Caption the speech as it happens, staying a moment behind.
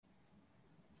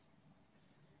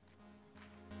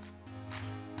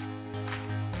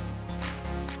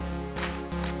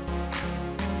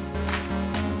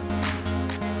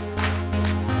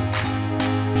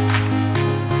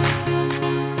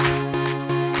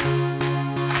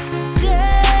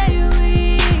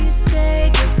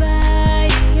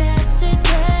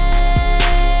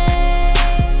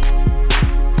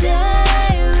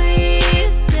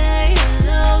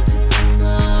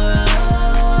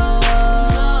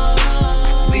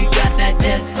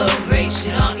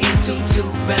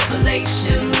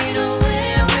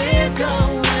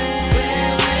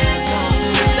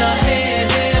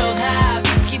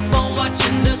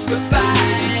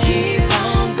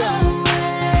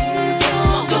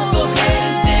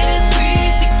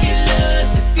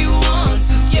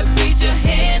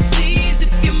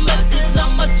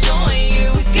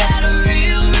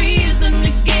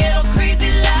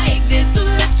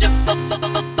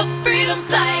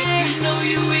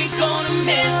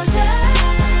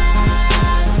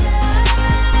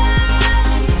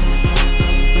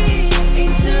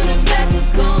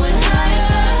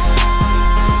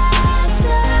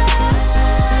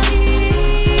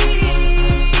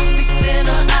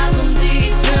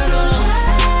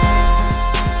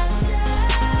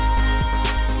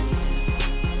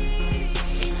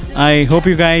I hope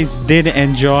you guys did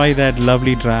enjoy that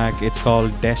lovely track. It's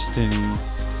called Destiny.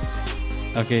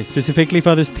 Okay, specifically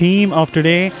for this theme of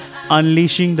today,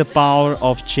 unleashing the power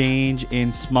of change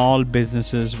in small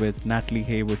businesses with Nathalie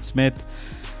Heywood Smith.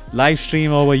 Live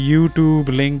stream over YouTube,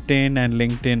 LinkedIn, and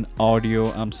LinkedIn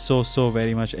audio. I'm so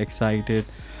very much excited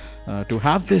to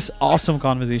have this awesome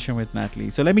conversation with Nathalie.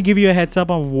 So let me give you a heads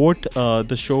up on what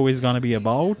the show is going to be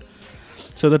about.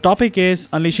 So the topic is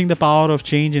unleashing the power of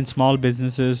change in small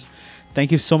businesses.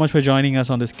 Thank you so much for joining us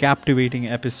on this captivating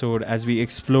episode as we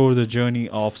explore the journey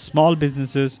of small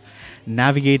businesses,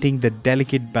 navigating the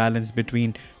delicate balance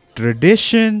between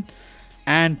tradition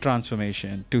and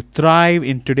transformation to thrive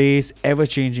in today's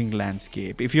ever-changing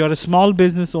landscape. If you're a small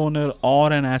business owner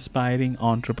or an aspiring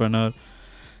entrepreneur,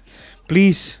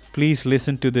 please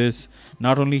listen to this.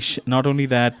 Not only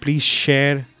that, please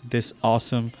share this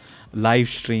awesome live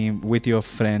stream with your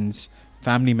friends,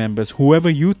 family members, whoever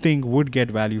you think would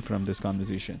get value from this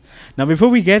conversation. Now, before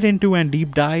we get into and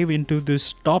deep dive into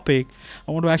this topic,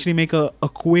 I want to actually make a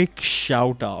quick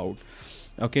shout out.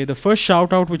 Okay, the first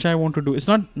shout out which I want to do, it's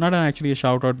not actually a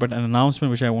shout out, but an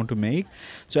announcement which I want to make.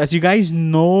 So as you guys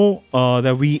know,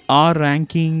 that we are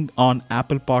ranking on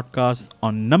Apple Podcasts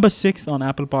on number 6 on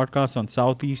Apple Podcasts on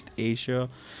Southeast Asia.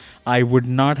 I would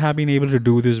not have been able to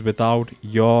do this without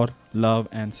your love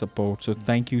and support. So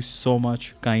thank you so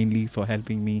much kindly for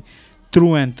helping me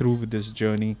through and through with this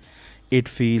journey. It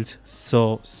feels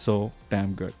so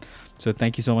damn good. So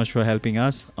thank you so much for helping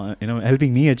us,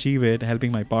 helping me achieve it,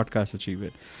 helping my podcast achieve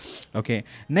it. Okay.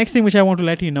 Next thing which I want to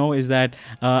let you know is that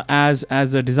as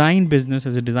a design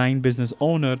business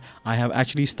owner, I have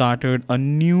actually started a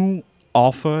new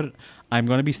offer. I'm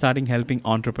going to be starting helping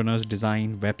entrepreneurs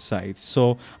design websites.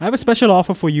 So I have a special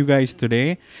offer for you guys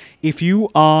today. If you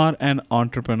are an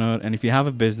entrepreneur and if you have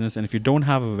a business and if you don't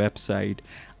have a website,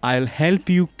 I'll help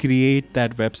you create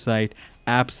that website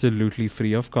absolutely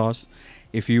free of cost.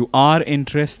 If you are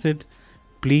interested,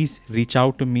 please reach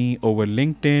out to me over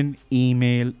LinkedIn,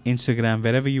 email, Instagram,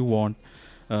 wherever you want.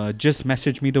 Just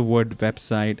message me the word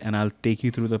website and I'll take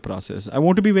you through the process. I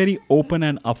want to be very open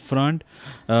and upfront.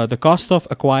 The cost of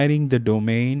acquiring the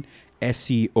domain,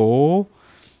 SEO,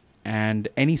 and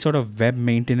any sort of web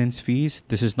maintenance fees,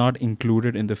 this is not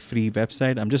included in the free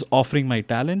website. I'm just offering my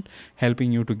talent,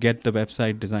 helping you to get the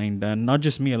website design done. Not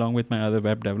just me, along with my other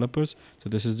web developers. So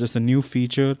this is just a new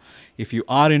feature. If you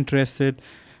are interested,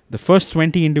 the first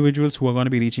 20 individuals who are going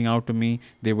to be reaching out to me,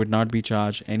 they would not be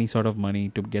charged any sort of money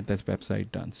to get that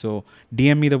website done. So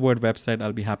DM me the word website.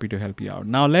 I'll be happy to help you out.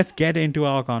 Now let's get into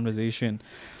our conversation.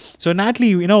 So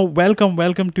Nathalie,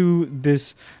 welcome to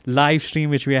this live stream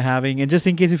which we are having. And just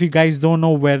in case if you guys don't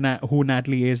know who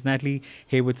Nathalie is, Nathalie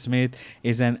Heywood Smith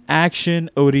is an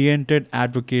action-oriented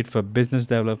advocate for business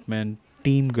development,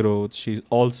 team growth. She's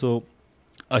also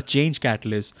a change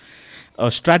catalyst, a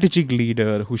strategic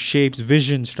leader who shapes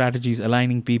vision, strategies,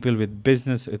 aligning people with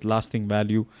business with lasting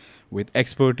value, with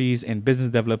expertise in business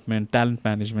development, talent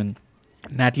management.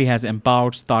 Nathalie has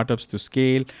empowered startups to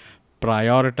scale,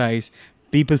 prioritize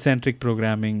people-centric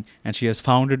programming, and she has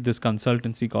founded this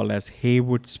consultancy called as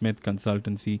Heywood Smith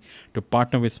Consultancy to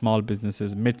partner with small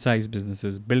businesses, mid-sized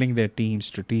businesses, building their teams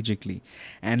strategically.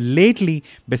 And lately,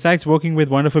 besides working with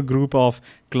wonderful group of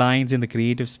clients in the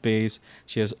creative space,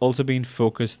 she has also been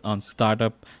focused on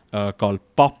startup called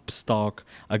Pop Stock,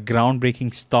 a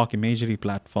groundbreaking stock imagery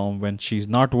platform. When she's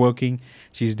not working,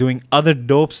 she's doing other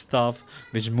dope stuff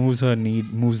which moves the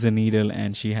needle,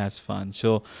 and she has fun.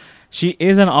 So she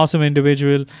is an awesome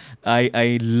individual.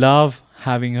 I love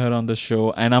having her on the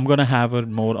show, and I'm going to have her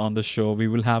more on the show. We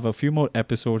will have a few more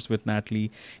episodes with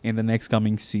Nathalie in the next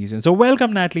coming season. So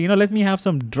welcome, Nathalie. Let me have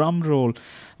some drum roll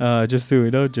just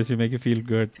to make you feel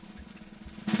good.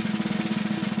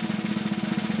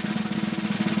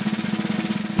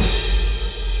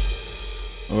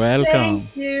 Welcome.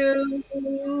 Thank you.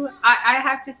 I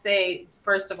have to say,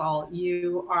 first of all,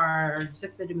 you are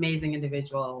just an amazing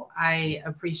individual. I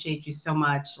appreciate you so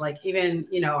much. Like even,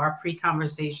 our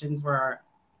pre-conversations were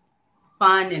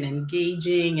fun and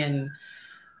engaging, and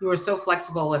you were so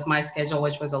flexible with my schedule,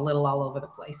 which was a little all over the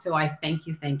place. So I thank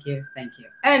you.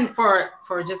 And for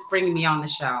just bringing me on the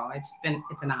show. It's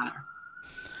an honor.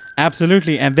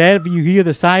 Absolutely. And there you hear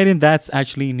the siren, that's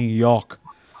actually New York.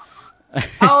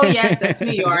 Oh, yes, that's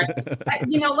New York.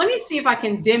 Let me see if I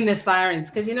can dim the sirens,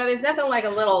 because, there's nothing like a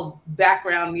little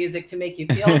background music to make you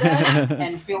feel good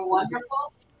and feel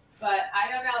wonderful. But I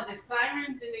don't know, the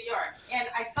sirens in New York. And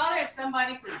I saw there's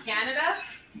somebody from Canada.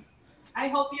 I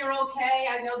hope you're okay.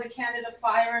 I know the Canada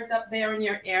fire is up there in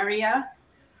your area.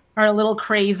 are a little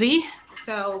crazy.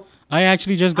 So I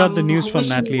actually just got the news I'm from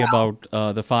wishing you Natalie well.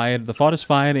 about the forest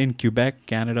fire in Quebec,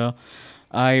 Canada.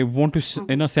 I want to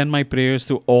Mhm. send my prayers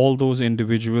to all those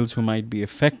individuals who might be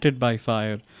affected by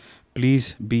fire.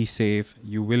 Please be safe.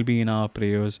 You will be in our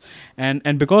prayers.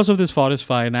 And because of this forest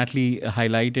fire, Natalie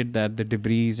highlighted that the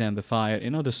debris and the fire,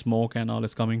 the smoke and all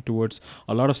is coming towards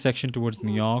a lot of section towards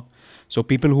New York. So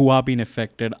people who are being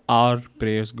affected, our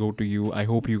prayers go to you. I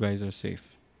hope you guys are safe.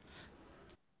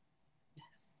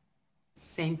 Yes.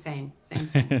 Same.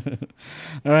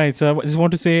 All right, so I just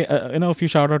want to say, a few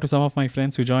shout out to some of my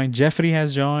friends who joined. Jeffrey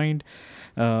has joined.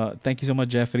 Thank you so much,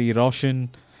 Jeffrey. Roshan,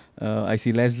 I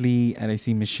see Leslie, and I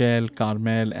see Michelle,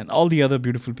 Carmel, and all the other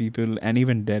beautiful people, and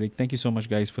even Derek. Thank you so much,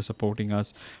 guys, for supporting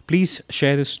us. Please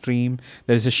share the stream.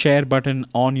 There is a share button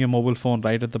on your mobile phone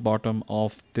right at the bottom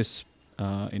of this,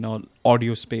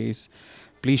 audio space.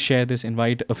 Please share this,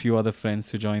 invite a few other friends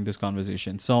to join this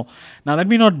conversation. So, now let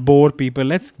me not bore people.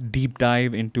 Let's deep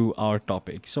dive into our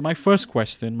topic. So, my first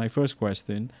question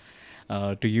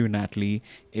to you, Natalie,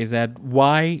 is that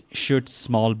why should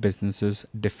small businesses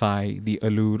defy the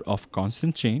allure of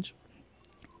constant change?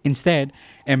 Instead,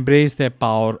 embrace their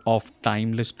power of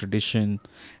timeless tradition,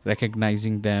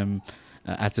 recognizing them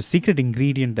as the secret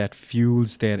ingredient that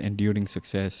fuels their enduring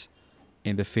success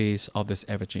in the face of this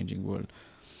ever changing world.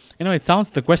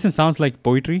 The question sounds like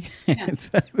poetry. Yeah. It's-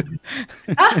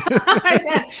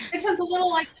 Yes. It sounds a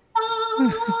little like,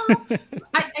 ah.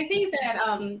 I think that,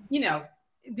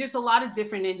 there's a lot of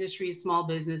different industries, small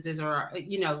businesses, or,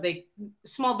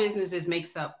 small businesses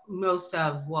makes up most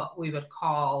of what we would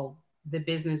call the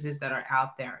businesses that are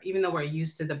out there. Even though we're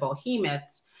used to the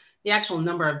behemoths, the actual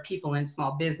number of people in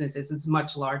small businesses is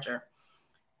much larger.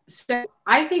 So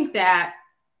I think that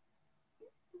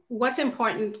what's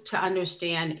important to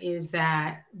understand is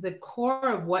that the core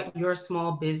of what your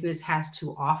small business has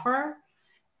to offer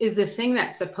is the thing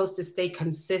that's supposed to stay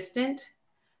consistent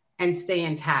and stay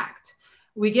intact.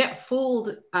 We get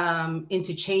fooled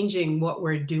into changing what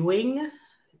we're doing,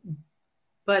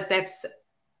 but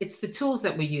it's the tools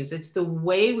that we use. It's the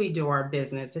way we do our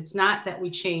business. It's not that we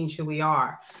change who we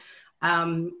are.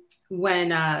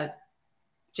 When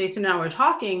Jason and I were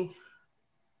talking,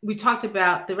 we talked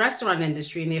about the restaurant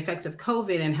industry and the effects of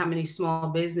COVID and how many small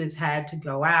business had to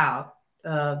go out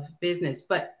of business.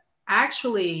 But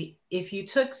actually, if you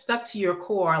stuck to your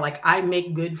core, like I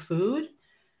make good food,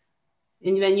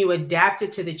 and then you adapt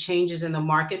it to the changes in the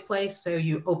marketplace. So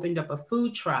you opened up a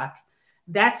food truck.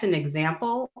 That's an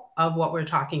example of what we're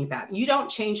talking about. You don't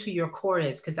change who your core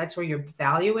is because that's where your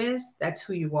value is. That's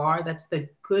who you are. That's the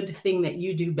good thing that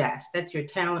you do best. That's your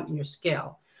talent and your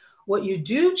skill. What you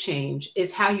do change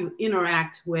is how you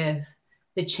interact with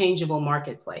the changeable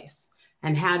marketplace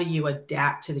and how do you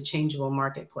adapt to the changeable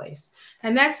marketplace.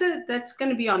 And that's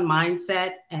going to be on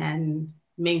mindset and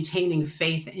maintaining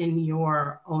faith in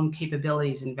your own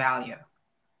capabilities and value.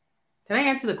 Did I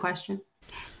answer the question?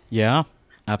 yeah,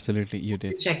 absolutely, you To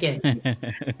did. check in.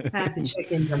 I have to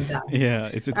check in sometimes. Yeah,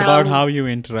 it's about Um, how you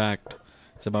interact.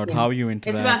 It's about yeah, how you it's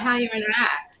about interact. how you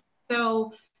interact.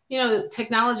 So,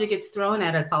 technology gets thrown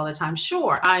at us all the time.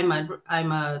 Sure, I'm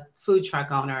a food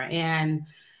truck owner, and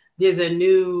there's a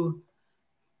new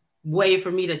way for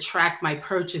me to track my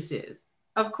purchases.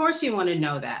 Of course, you want to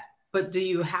know that, but do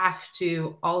you have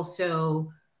to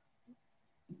also,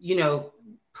 you know,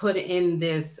 put in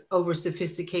this over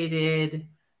sophisticated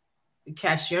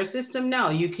cashier system? No,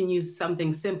 you can use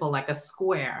something simple like a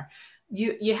square.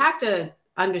 You have to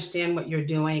understand what you're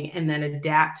doing and then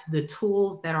adapt the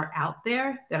tools that are out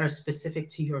there that are specific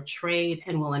to your trade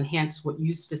and will enhance what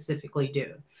you specifically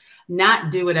do,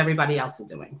 not do what everybody else is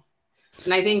doing.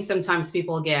 And I think sometimes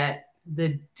people get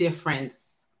the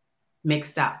difference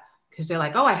mixed up because they're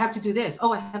like, oh, I have to do this,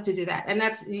 oh, I have to do that. And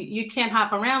you can't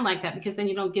hop around like that because then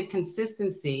you don't give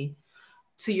consistency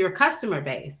to your customer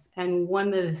base. And one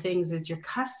of the things is your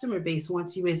customer base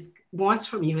wants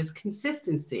from you is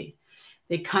consistency.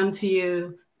 They come to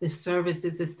you, the service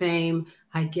is the same.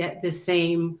 I get the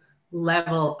same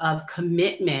level of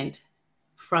commitment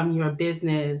from your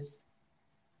business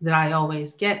that I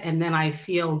always get. And then I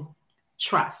feel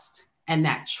trust. And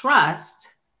that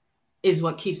trust is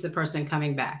what keeps the person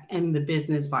coming back and the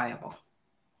business viable.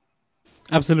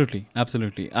 Absolutely,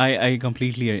 absolutely. I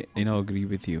completely agree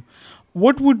with you.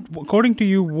 According to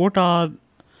you, what are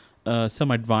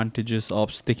some advantages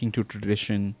of sticking to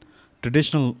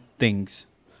traditional things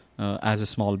as a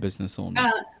small business owner?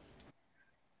 Uh,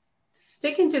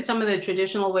 Sticking to some of the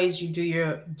traditional ways you do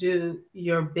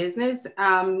your business,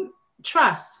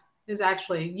 trust is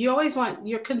actually, you always want,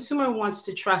 your consumer wants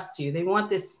to trust you. They want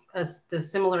the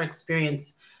similar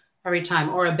experience every time,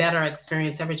 or a better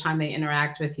experience every time they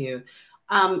interact with you.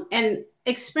 And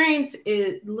experience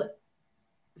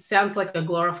sounds like a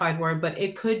glorified word, but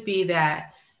it could be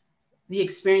that the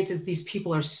experiences, these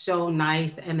people are so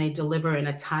nice and they deliver in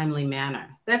a timely manner.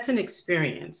 That's an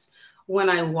experience. When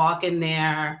I walk in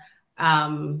there,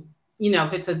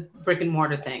 if it's a brick and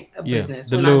mortar thing, a Yeah, business,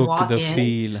 the when I look, walk the in,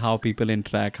 feel, how people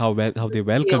interact, how they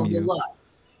welcome feel the you. look.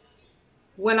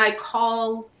 When I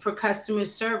call for customer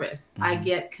service, I Hmm.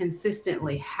 get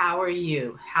consistently, how are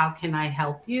you? How can I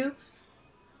help you?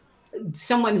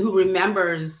 Someone who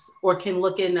remembers or can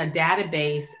look in a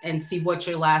database and see what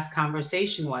your last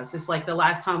conversation was. It's like the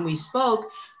last time we spoke,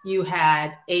 you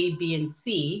had A, B, and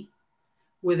C.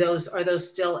 Are those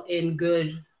still in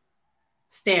good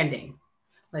standing,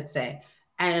 let's say?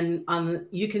 And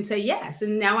you can say yes.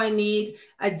 And now I need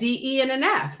a D, E, and an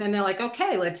F. And they're like,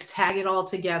 okay, let's tag it all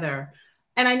together.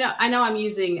 And I know I'm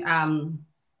using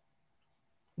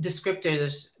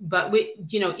descriptors, but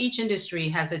each industry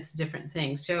has its different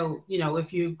things. So,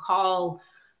 if you call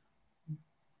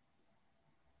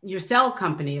your cell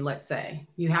company, let's say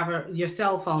you have your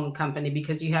cell phone company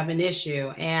because you have an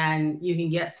issue and you can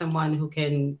get someone who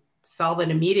can solve it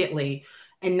immediately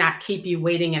and not keep you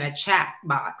waiting in a chat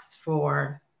box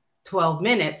for 12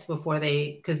 minutes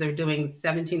because they're doing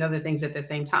 17 other things at the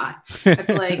same time.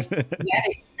 It's like that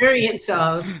experience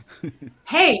of,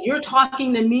 hey, you're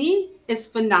talking to me is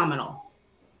phenomenal.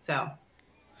 So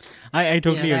I yeah,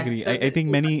 totally that's agree. I, those I are think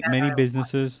things like many that many I always want.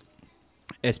 businesses,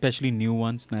 especially new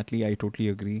ones, Natalie, I totally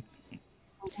agree.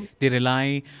 They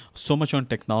rely so much on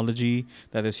technology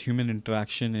that this human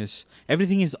interaction is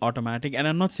everything is automatic. And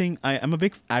I'm not saying I'm a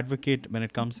big advocate when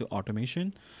it comes to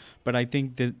automation, but I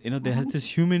think that there has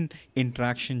this human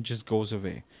interaction just goes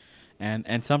away.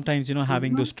 And sometimes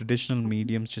having Mm-hmm. those traditional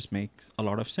mediums just make a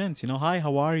lot of sense. Hi,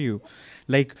 how are you?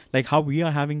 Like how we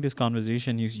are having this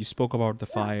conversation. You spoke about the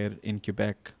Yeah. fire in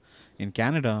Quebec, in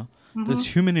Canada. Mm-hmm.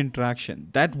 This human interaction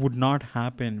that would not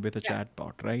happen with a Yeah.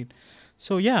 chatbot, right?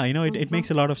 So yeah, it Mm-hmm.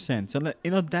 makes a lot of sense. And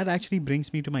that actually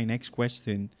brings me to my next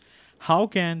question. How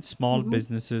can small Mm-hmm.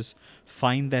 businesses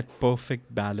find that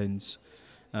perfect balance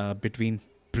between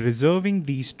preserving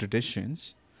these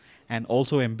traditions and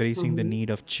also embracing the Mm-hmm. need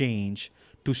of change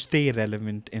to stay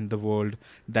relevant in the world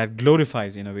that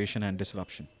glorifies innovation and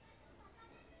disruption?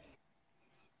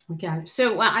 Okay.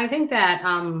 So well, I think that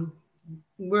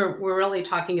we're really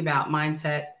talking about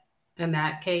mindset in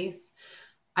that case.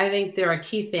 I think there are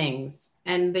key things,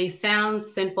 and they sound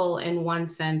simple in one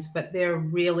sense, but you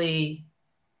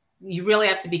really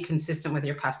have to be consistent with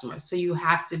your customers. So you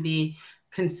have to be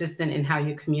consistent in how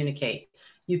you communicate.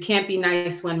 You can't be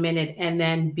nice one minute and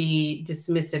then be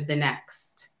dismissive the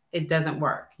next. It doesn't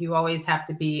work. You always have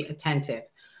to be attentive.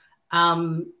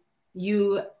 Um,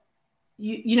 you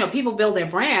People build their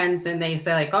brands and they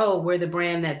say like, oh, we're the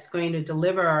brand that's going to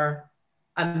deliver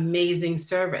amazing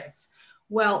service.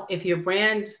 Well, if your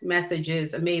brand message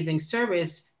is amazing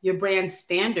service, your brand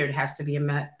standard has to be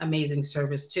amazing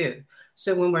service too.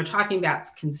 So when we're talking about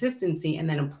consistency and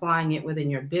then applying it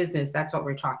within your business, that's what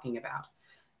we're talking about.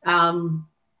 Um,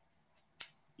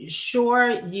 sure,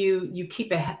 you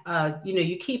keep a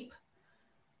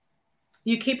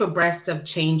you keep abreast of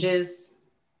changes,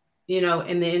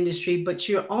 in the industry, but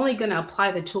you're only going to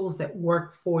apply the tools that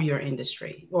work for your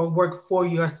industry or work for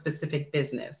your specific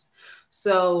business.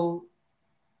 So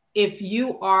if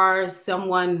you are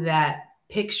someone that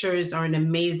pictures are an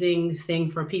amazing thing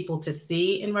for people to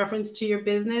see in reference to your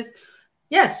business,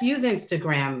 yes, use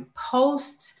Instagram,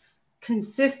 post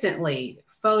consistently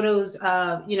photos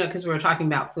of, because we were talking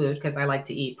about food, because I like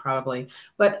to eat probably,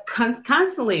 but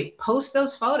constantly post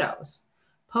those photos.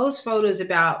 Post photos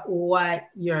about what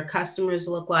your customers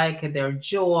look like, their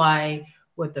joy,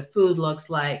 what the food looks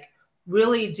like.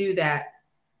 Really do that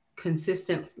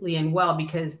consistently and well,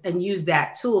 and use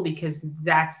that tool because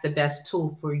that's the best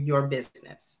tool for your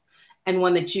business, and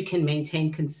one that you can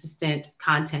maintain consistent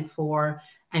content for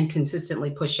and consistently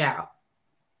push out.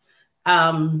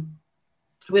 Um,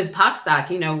 with Pockstock,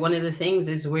 one of the things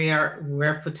is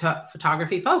we're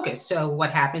photography focused. So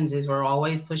what happens is we're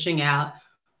always pushing out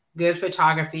good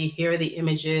photography. Here are the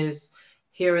images.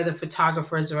 Here are the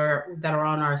photographers that are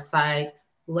on our site.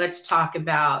 Let's talk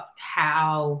about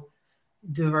how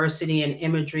diversity and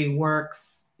imagery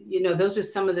works. Those are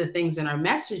some of the things in our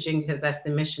messaging because that's the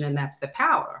mission and that's the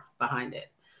power behind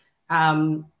it.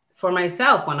 For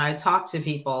myself, when I talk to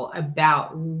people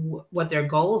about what their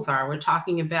goals are, we're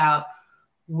talking about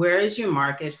where is your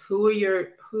market, who are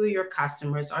your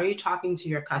customers, are you talking to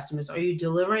your customers, are you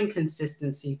delivering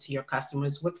consistency to your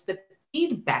customers, what's the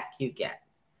feedback you get,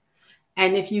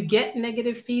 And if you get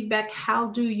negative feedback, how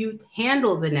do you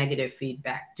handle the negative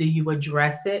feedback? Do you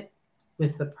address it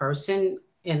with the person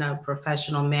in a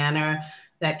professional manner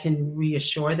that can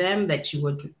reassure them that you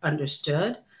would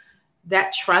understood?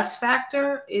 That trust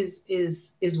factor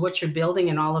is what you're building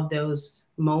in all of those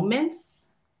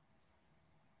moments.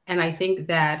 And I think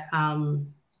that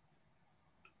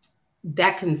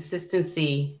that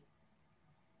consistency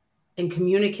and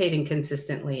communicating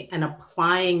consistently and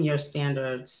applying your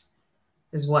standards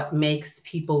is what makes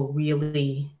people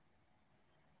really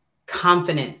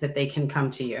confident that they can come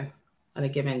to you at a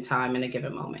given time in a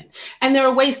given moment. And there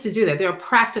are ways to do that. There are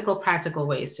practical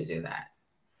ways to do that.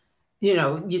 You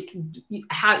know,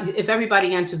 how if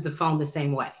everybody answers the phone the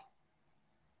same way,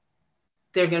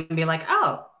 they're going to be like,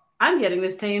 oh, I'm getting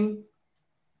the same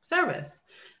service.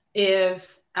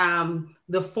 If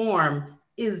the form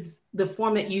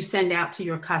that you send out to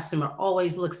your customer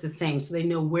always looks the same, so they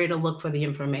know where to look for the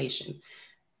information,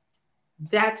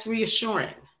 that's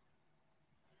reassuring.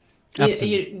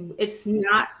 It's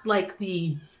not like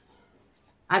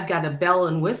I've got a bell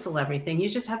and whistle everything. You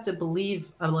just have to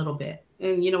believe a little bit.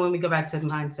 And, when we go back to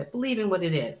mindset, believe in what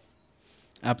it is.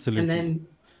 Absolutely. And then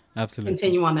Absolutely.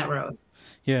 continue on that road.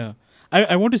 Yeah.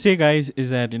 I want to say, guys, is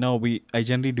that, I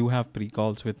generally do have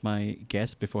pre-calls with my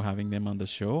guests before having them on the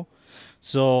show.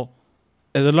 So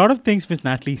there's a lot of things which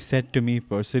Natalie said to me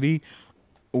personally,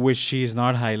 which she's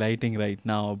not highlighting right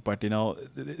now, but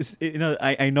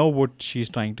I know what she's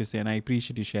trying to say, and I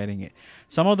appreciate you sharing it.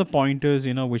 Some of the pointers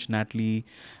which Natalie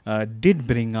did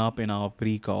bring up in our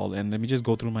pre-call, and let me just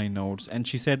go through my notes. And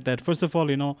she said that, first of all,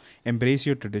 embrace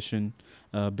your tradition,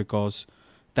 because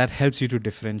that helps you to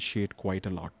differentiate quite a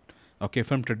lot, okay,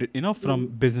 from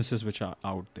businesses which are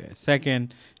out there.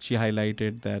 Second, she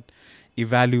highlighted that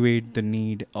evaluate the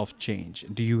need of change.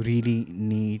 Do you really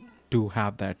need to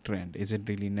have that trend? Is it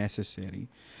really necessary?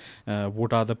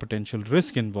 What are the potential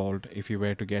risks involved if you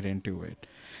were to get into it?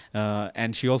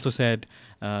 And she also said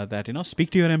that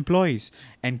speak to your employees,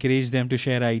 encourage them to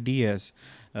share ideas,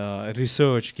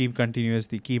 research, keep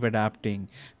adapting,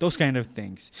 those kind of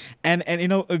things. And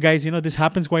guys, this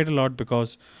happens quite a lot,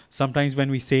 because sometimes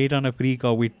when we say it on a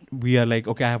pre-call, we are like,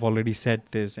 okay, I have already said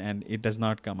this, and it does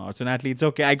not come out. So Natalie, it's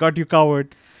okay, I got you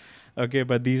covered. Okay,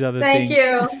 but these are the Thank things.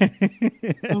 you.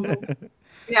 Mm-hmm.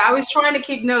 Yeah, I was trying to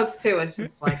keep notes too. It's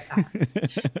just like,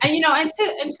 and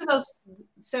to those.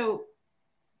 So,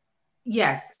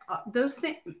 yes, those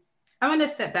things. I'm going to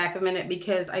step back a minute,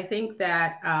 because I think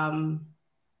that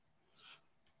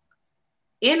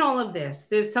in all of this,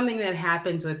 there's something that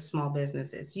happens with small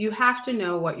businesses. You have to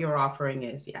know what your offering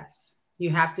is. Yes, you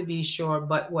have to be sure,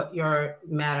 but what your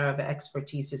matter of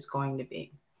expertise is going to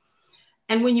be.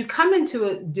 And when you come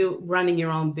into running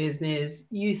your own business,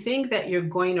 you think that you're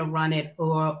going to run it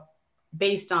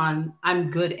based on, I'm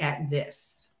good at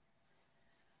this.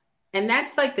 And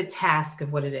that's like the task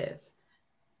of what it is.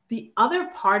 The other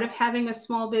part of having a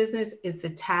small business is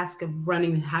the task of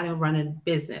how to run a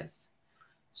business.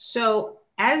 So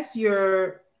as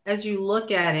you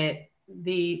look at it,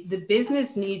 the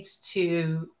business needs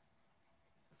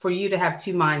for you to have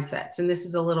two mindsets. And this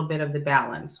is a little bit of the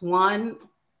balance. One,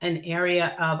 an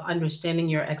area of understanding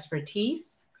your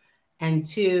expertise, and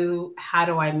two, how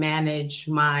do I manage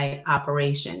my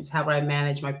operations? How do I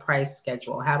manage my price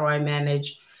schedule? How do I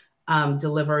manage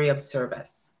delivery of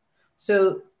service?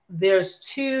 So there's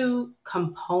two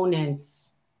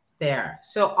components there.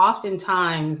 So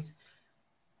oftentimes,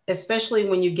 especially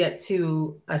when you get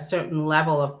to a certain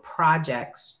level of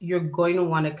projects, you're going to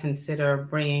want to consider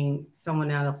bringing someone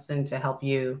else in to help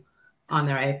you on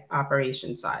their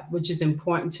operation side, which is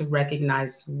important to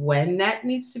recognize when that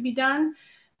needs to be done,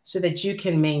 so that you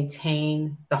can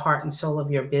maintain the heart and soul of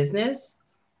your business,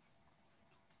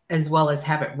 as well as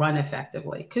have it run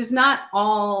effectively. Because not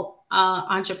all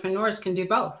entrepreneurs can do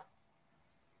both.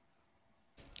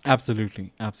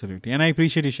 Absolutely. And I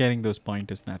appreciate you sharing those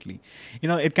pointers, Natalie.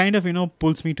 It kind of,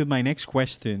 pulls me to my next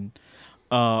question.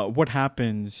 What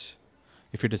happens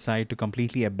if you decide to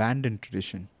completely abandon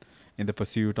tradition in the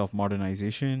pursuit of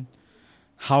modernization?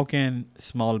 How can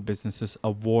small businesses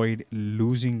avoid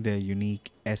losing their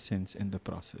unique essence in the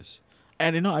process?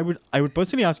 And I would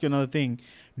personally ask you another thing.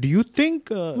 Do you think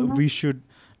we should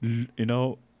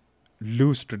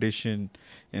lose tradition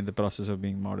in the process of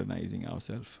modernizing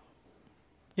ourselves?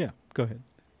 Yeah, go ahead.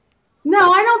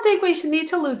 No, I don't think we should need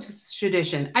to lose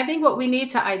tradition. I think what we need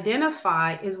to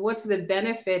identify is what's the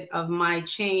benefit of my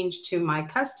change to my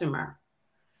customer.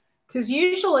 Because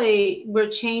usually we're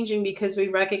changing because we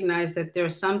recognize that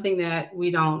there's something that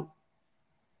we don't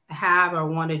have or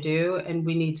want to do, and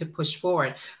we need to push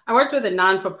forward. I worked with a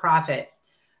non-for-profit.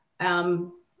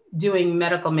 doing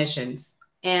medical missions.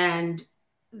 And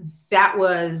that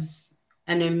was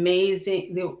an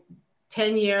amazing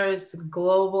 10 years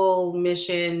global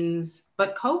missions,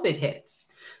 but COVID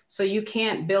hits. So you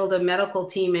can't build a medical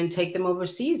team and take them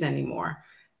overseas anymore.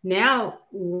 Now,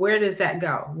 where does that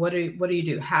go? What do you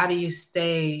do? How do you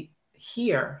stay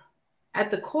here? At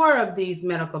the core of these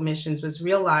medical missions was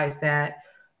realized that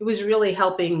it was really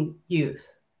helping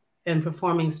youth and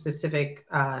performing specific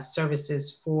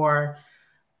services for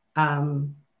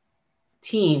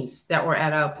teens that were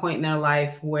at a point in their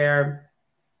life where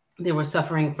they were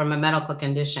suffering from a medical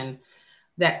condition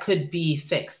that could be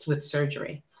fixed with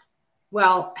surgery.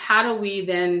 Well, how do we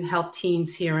then help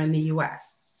teens here in the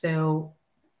US? So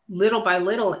little by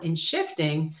little in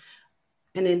shifting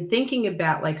and in thinking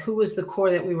about like who was the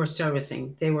core that we were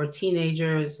servicing, they were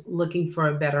teenagers looking for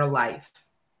a better life.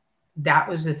 That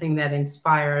was the thing that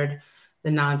inspired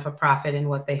the non-for-profit and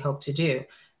what they hope to do.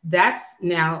 That's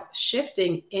now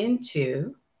shifting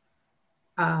into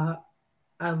a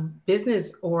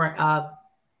business or a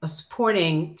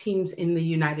supporting teens in the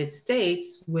United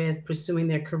States with pursuing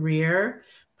their career,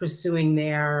 pursuing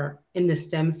their in the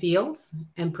STEM fields,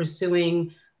 and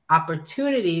pursuing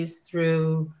opportunities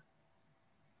through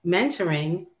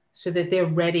mentoring so that they're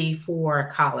ready for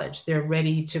college. They're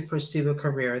ready to pursue a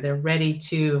career. They're ready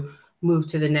to move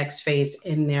to the next phase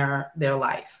in their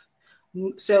life.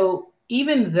 So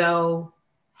even though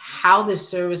how this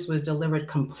service was delivered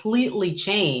completely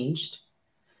changed,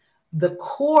 the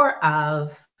core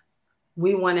of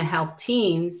we want to help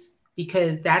teens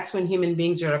because that's when human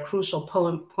beings are at a crucial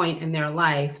point in their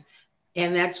life.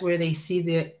 And that's where they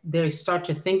see they start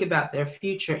to think about their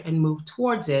future and move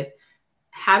towards it.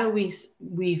 How do we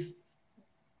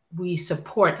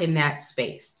support in that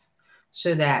space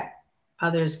so that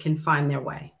others can find their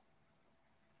way?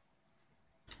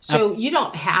 So you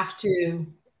don't have to,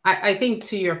 I think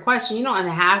to your question, you don't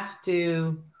have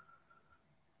to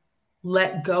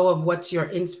let go of what's your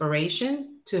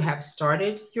inspiration to have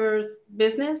started your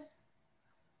business,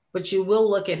 but you will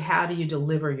look at how do you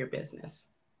deliver your business.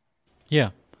 Yeah,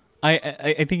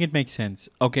 I think it makes sense.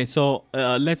 Okay, so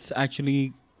let's have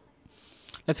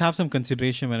some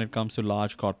consideration when it comes to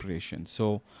large corporations.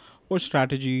 So, what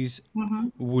strategies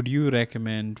would you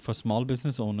recommend for small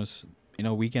business owners?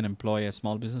 We can employ as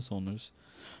small business owners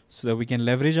so that we can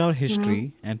leverage our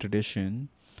history and tradition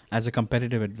as a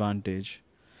competitive advantage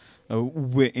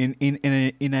in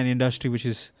an industry which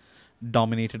is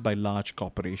dominated by large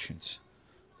corporations.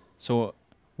 So,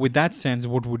 with that sense,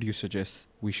 what would you suggest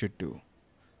we should do?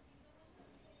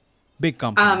 Big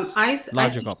companies,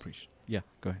 larger corporations. Yeah,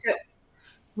 go ahead. So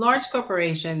large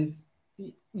corporations,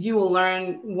 you will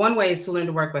learn, one way is to learn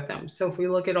to work with them. So if we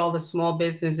look at all the small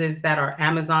businesses that are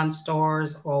Amazon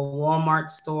stores or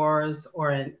Walmart stores or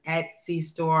an Etsy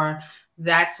store,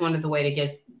 that's one of the way to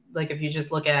get, like if you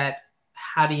just look at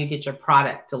how do you get your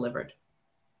product delivered,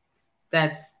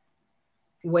 that's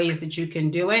ways that you can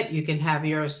do it. You can have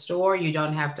your store. You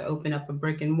don't have to open up a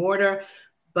brick and mortar,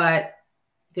 but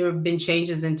there have been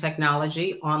changes in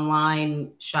technology.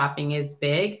 Online shopping is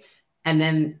big. And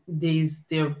then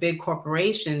there are big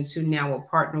corporations who now will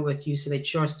partner with you so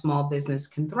that your small business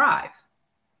can thrive.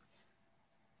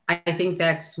 I think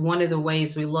that's one of the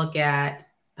ways we look at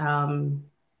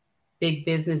big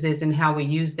businesses and how we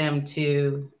use them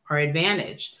to our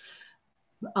advantage.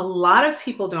 A lot of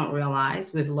people don't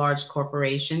realize with large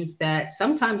corporations that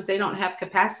sometimes they don't have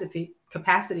capacity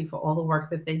for all the work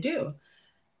that they do.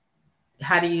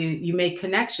 How do you make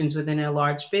connections within a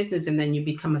large business and then you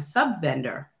become a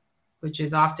sub-vendor, which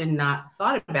is often not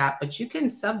thought about, but you can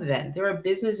sub-vend. There are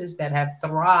businesses that have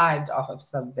thrived off of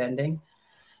sub-vending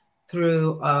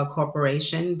through a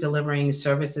corporation, delivering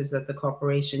services that the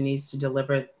corporation needs to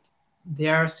deliver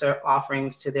their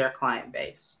offerings to their client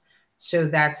base. So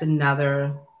that's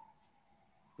another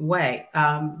way.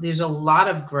 There's a lot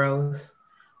of growth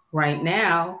right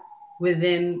now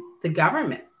within the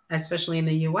government, especially in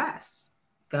the US.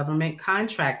 Government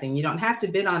contracting. You don't have to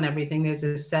bid on everything. There's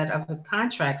a set of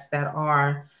contracts that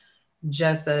are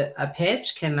just a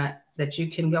pitch that you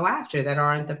can go after that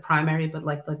aren't the primary, but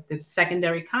like the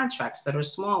secondary contracts that are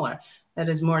smaller, that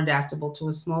is more adaptable to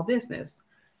a small business.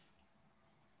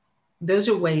 Those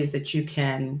are ways that you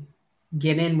can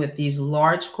get in with these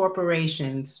large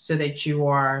corporations so that you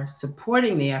are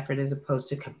supporting the effort as opposed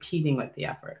to competing with the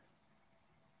effort.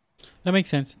 That makes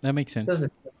sense.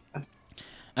 Those are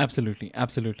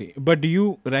Absolutely. But do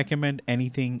you recommend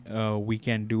anything we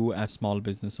can do as small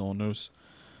business owners?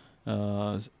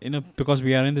 Because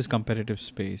we are in this competitive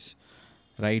space,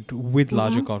 right? With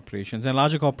larger corporations, and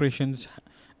larger corporations,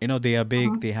 they are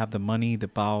big. They have the money, the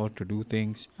power to do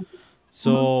things.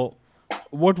 So,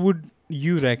 what would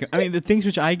you recommend? I mean, the things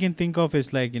which I can think of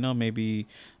is like, maybe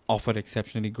offer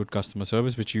exceptionally good customer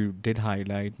service, which you did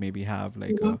highlight. Maybe have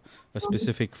like Mhm. a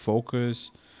specific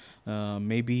focus.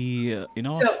 Maybe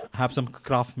So, have some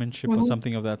craftsmanship or mhm.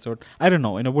 something of that sort. I don't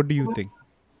know. What do you think?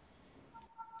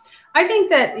 I think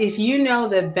that if you know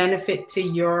the benefit to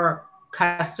your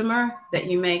customer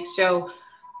that you make, so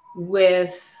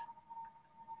with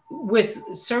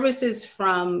services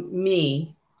from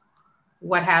me,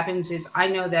 what happens is I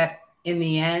know that in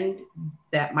the end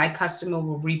that my customer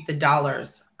will reap the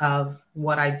dollars of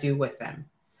what I do with them.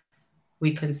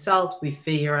 We consult, we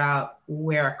figure out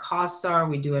where costs are,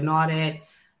 we do an audit.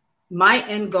 My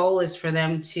end goal is for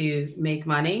them to make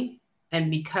money. And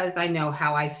because I know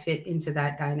how I fit into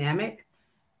that dynamic,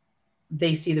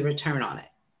 they see the return on it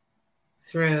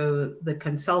through the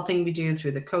consulting we do,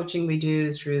 through the coaching we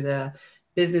do, through the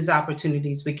business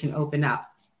opportunities we can open up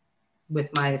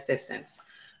with my assistance.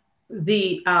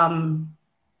 The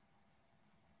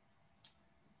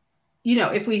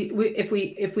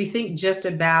if we think just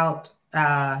about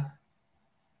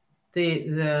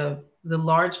the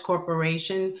large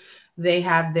corporation, they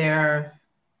have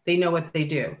they know what they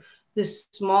do. The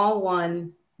small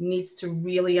one needs to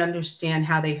really understand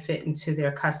how they fit into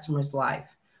their customer's life.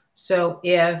 So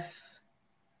if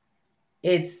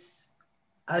it's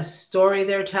a story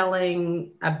they're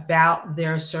telling about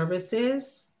their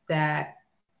services that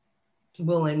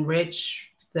will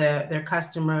enrich their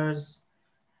customers'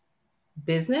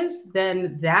 business,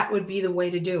 then that would be the way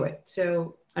to do it.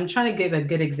 So I'm trying to give a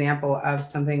good example of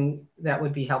something that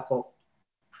would be helpful.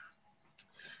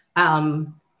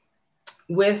 Um,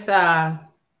 with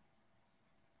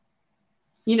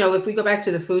if we go back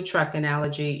to the food truck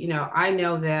analogy, I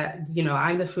know that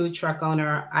I'm the food truck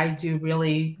owner. I do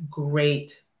really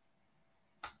great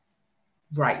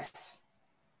rice.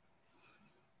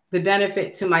 The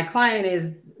benefit to my client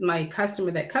is my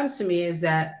customer that comes to me is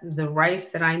that the rice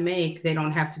that I make, they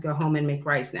don't have to go home and make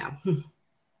rice now.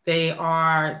 They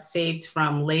are saved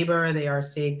from labor. They are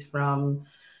saved from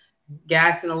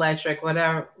gas and electric,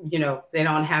 whatever, they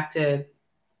don't have to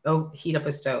heat up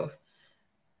a stove.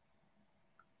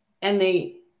 And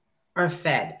they are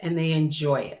fed and they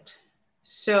enjoy it.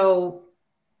 So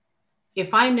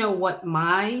if I know what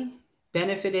my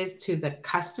benefit is to the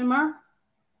customer,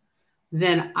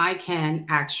 then I can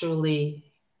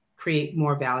actually create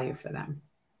more value for them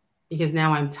because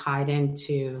now I'm tied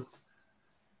into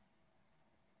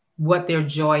what their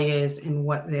joy is and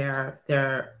what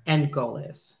their end goal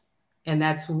is. And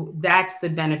that's the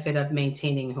benefit of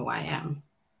maintaining who I am.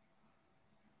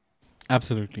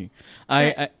 Absolutely.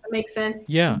 That I makes sense.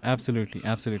 Yeah, absolutely,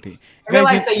 absolutely. I Guys,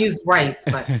 realize I used rice,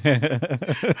 but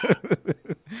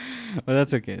well,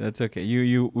 that's okay. That's okay.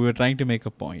 You we were trying to make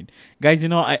a point. Guys,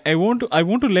 I want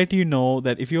to let you know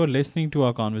that if you are listening to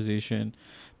our conversation,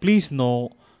 please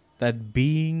know that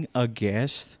being a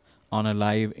guest on a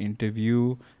live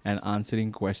interview and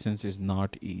answering questions is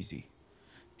not easy.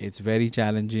 It's very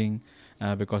challenging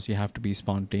because you have to be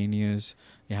spontaneous,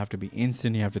 you have to be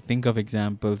instant, you have to think of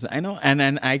examples. I know,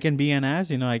 and I can be an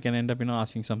ass, I can end up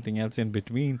asking something else in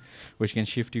between, which can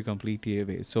shift you completely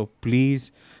away. So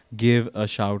please give a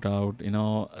shout out,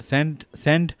 send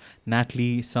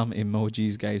Nathalie some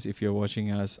emojis, guys, if you're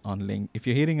watching us on if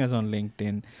you're hearing us on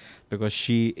LinkedIn, because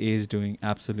she is doing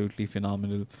absolutely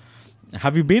phenomenal.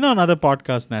 Have you been on other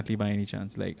podcasts, Nathalie, by any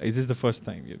chance? Like, is this the first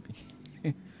time you've been?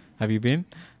 Have you been?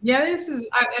 yeah, this is.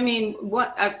 I mean,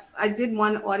 what I did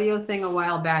one audio thing a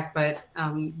while back, but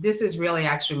this is really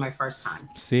actually my first time.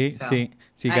 See, So see,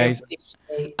 I guys.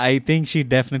 appreciate. I think she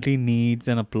definitely needs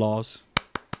an applause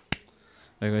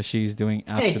because she's doing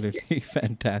Hey, absolutely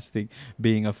fantastic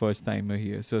being a first timer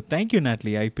here. So thank you,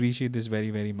 Nathalie. I appreciate this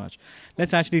very, very much.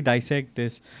 Let's actually dissect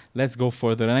this. Let's go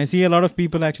further. And I see a lot of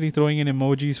people actually throwing in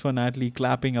emojis for Nathalie,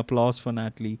 clapping applause for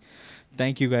Nathalie.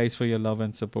 Thank you guys for your love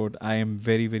and support. I am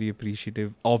very, very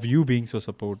appreciative of you being so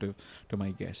supportive to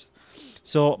my guests.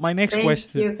 So my next thank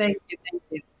question. you, thank you, thank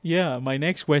you. Yeah, my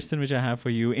next question, which I have for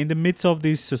you, in the midst of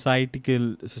these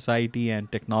society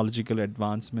and technological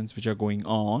advancements which are going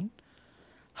on,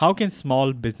 how can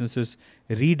small businesses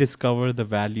rediscover the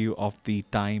value of the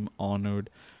time-honored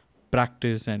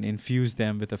practice and infuse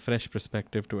them with a fresh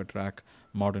perspective to attract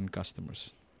modern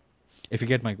customers? If you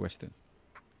get my question.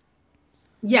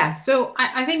 Yeah, so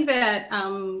I think that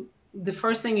the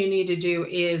first thing you need to do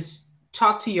is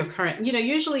talk to your current,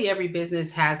 usually every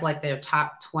business has like their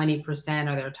top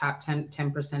 20% or their top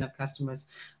 10% of customers.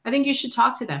 I think you should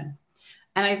talk to them.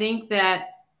 And I think that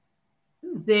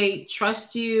they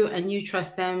trust you and you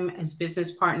trust them as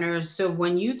business partners. So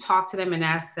when you talk to them and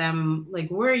ask them, like,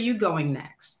 where are you going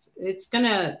next? It's going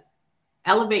to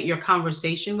elevate your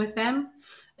conversation with them.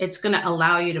 It's going to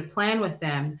allow you to plan with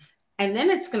them. And then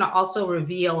it's going to also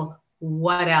reveal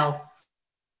what else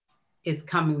is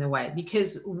coming the way.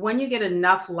 Because when you get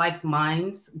enough like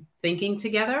minds thinking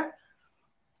together,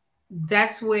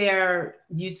 that's where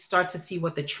you start to see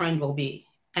what the trend will be.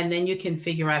 And then you can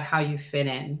figure out how you fit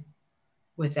in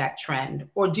with that trend.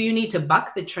 Or do you need to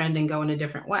buck the trend and go in a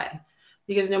different way?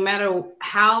 Because no matter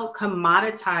how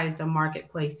commoditized a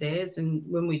marketplace is, and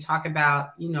when we talk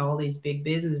about, all these big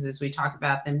businesses, we talk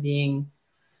about them being,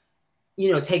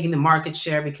 taking the market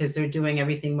share because they're doing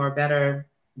everything more better,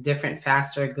 different,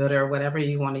 faster, gooder, whatever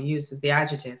you want to use as the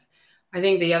adjective. I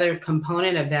think the other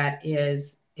component of that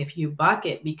is if you buck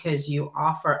it because you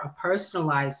offer a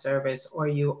personalized service, or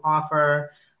you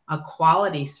offer a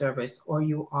quality service, or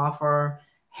you offer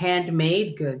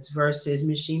handmade goods versus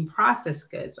machine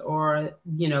processed goods, or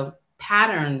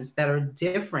patterns that are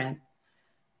different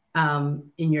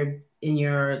in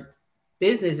your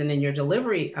business and in your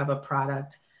delivery of a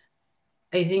product,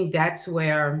 I think that's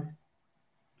where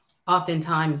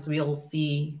oftentimes we'll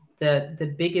see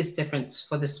the biggest difference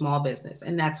for the small business.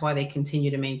 And that's why they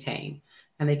continue to maintain,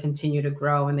 and they continue to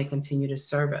grow, and they continue to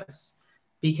service,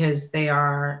 because they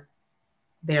are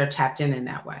tapped in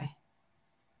that way.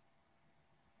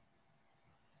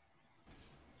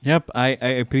 Yep, I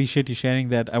appreciate you sharing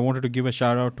that. I wanted to give a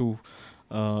shout out to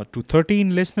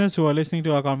 13 listeners who are listening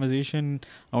to our conversation.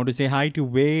 I want to say hi to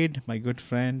Wade, my good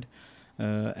friend,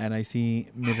 and I see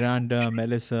Miranda,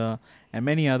 Melissa, and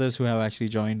many others who have actually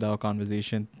joined our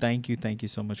conversation. Thank you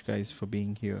so much, guys, for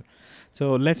being here.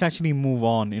 So let's actually move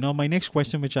on. My next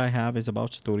question, which I have, is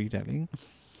about storytelling.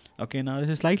 Okay, now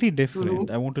this is slightly different.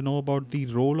 Mhm. I want to know about the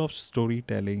role of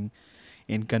storytelling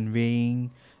in conveying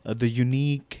the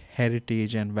unique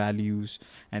heritage and values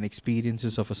and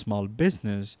experiences of a small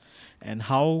business, and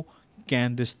how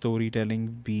can this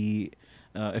storytelling be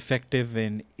effective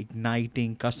in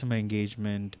igniting customer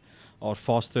engagement or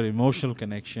foster emotional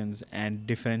connections and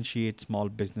differentiate small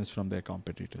business from their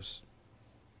competitors.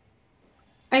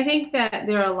 I think that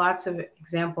there are lots of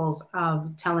examples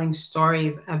of telling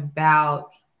stories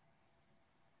about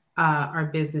our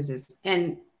businesses,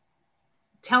 and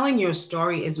telling your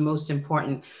story is most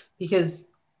important,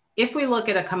 because if we look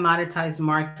at a commoditized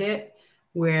market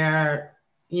where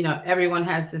everyone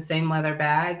has the same leather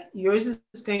bag, yours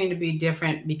is going to be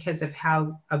different because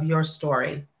of your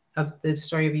story, of the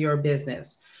story of your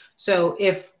business. So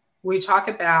if we talk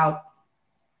about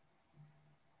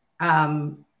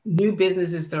new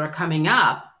businesses that are coming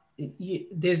up,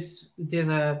 there's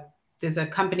a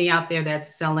company out there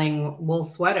that's selling wool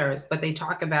sweaters, but they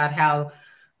talk about how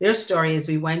their story is,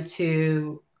 we went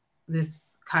to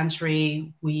this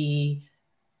country, we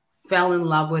fell in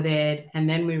love with it, and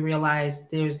then we realized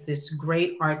there's this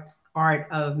great art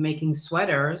of making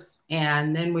sweaters,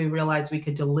 and then we realized we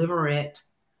could deliver it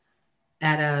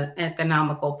at an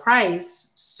economical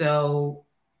price. So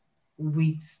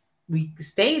we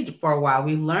stayed for a while.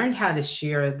 We learned how to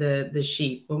shear the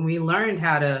sheep, and we learned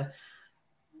how to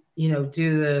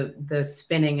do the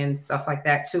spinning and stuff like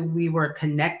that. So we were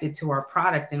connected to our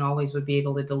product and always would be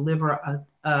able to deliver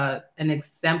an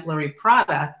exemplary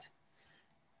product.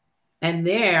 And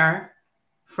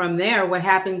from there, what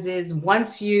happens is,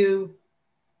 once you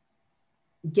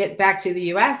get back to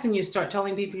the US and you start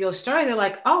telling people your story, they're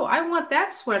like, oh, I want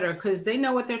that sweater, because they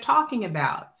know what they're talking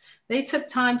about. They took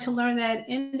time to learn that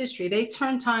industry. They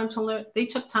took time to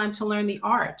learn the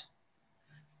art.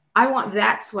 I want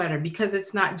that sweater because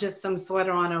it's not just some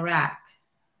sweater on a rack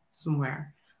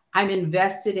somewhere. I'm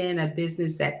invested in a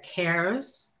business that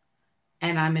cares,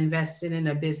 and I'm invested in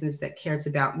a business that cares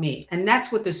about me. And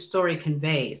that's what the story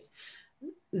conveys.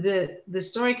 The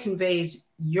story conveys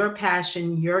your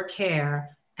passion, your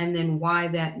care, and then why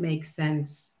that makes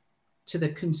sense to the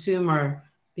consumer,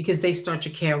 because they start to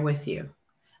care with you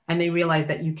and they realize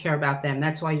that you care about them.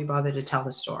 That's why you bother to tell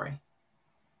the story.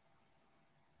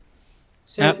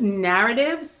 So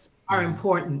narratives are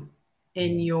important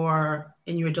in your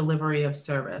delivery of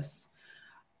service.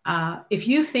 If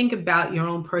you think about your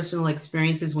own personal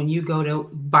experiences when you go to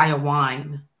buy a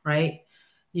wine, right?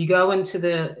 You go into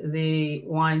the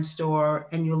wine store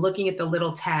and you're looking at the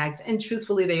little tags, and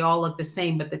truthfully, they all look the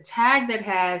same. But the tag that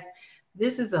has,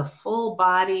 this is a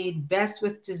full-bodied, best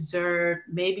with dessert,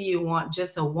 maybe you want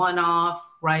just a one-off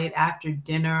right after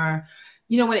dinner.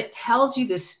 When it tells you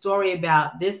the story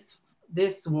about this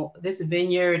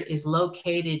vineyard is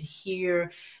located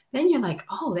here, then you're like,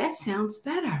 oh, that sounds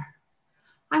better.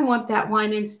 I want that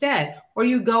wine instead. Or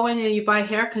you go in and you buy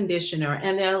hair conditioner,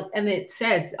 and it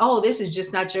says, oh, this is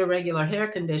just not your regular hair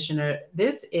conditioner.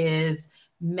 This is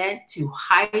meant to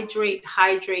hydrate.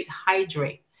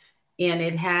 and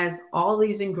it has all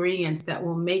these ingredients that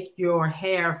will make your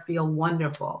hair feel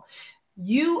wonderful.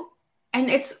 You and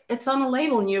it's on a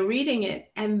label and you're reading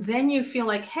it and then you feel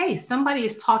like, hey, somebody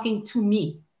is talking to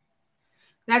me.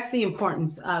 That's the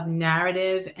importance of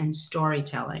narrative and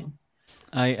storytelling.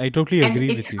 I totally And agree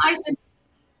it with you. ties into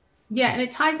yeah, Yeah. and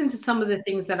it ties into some of the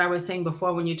things that I was saying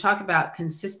before when you talk about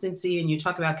consistency and you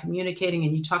talk about communicating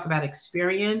and you talk about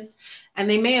experience. And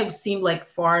they may have seemed like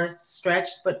far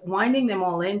stretched, but winding them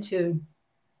all into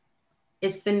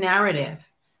it's the narrative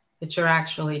that you're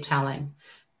actually telling.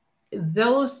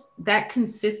 That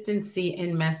consistency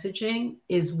in messaging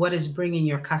is what is bringing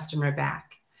your customer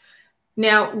back.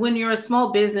 Now, when you're a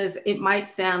small business, it might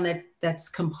sound that that's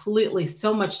completely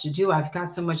so much to do. I've got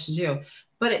so much to do,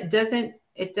 but it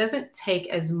doesn't take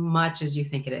as much as you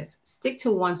think it is. Stick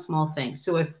to one small thing.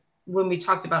 So if when we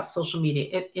talked about social media,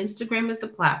 if Instagram is the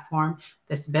platform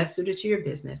that's best suited to your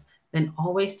business, then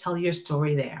always tell your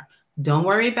story there. Don't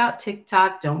worry about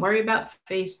TikTok, don't worry about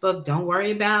Facebook, don't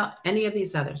worry about any of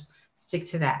these others. Stick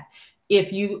to that.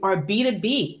 If you are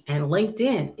B2B and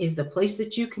LinkedIn is the place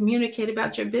that you communicate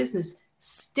about your business,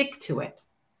 stick to it.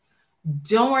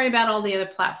 Don't worry about all the other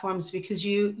platforms because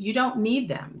you don't need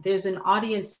them. There's an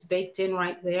audience baked in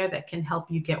right there that can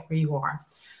help you get where you are.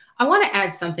 I want to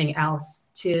add something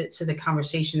else to the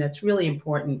conversation that's really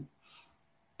important,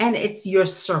 and it's your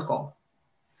circle.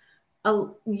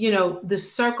 The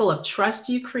circle of trust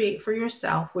you create for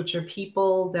yourself, which are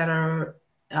people that are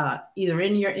either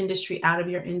in your industry, out of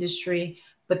your industry,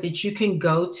 but that you can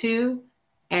go to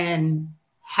and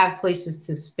have places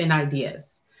to spin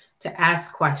ideas, to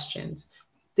ask questions.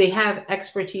 They have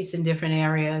expertise in different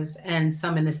areas and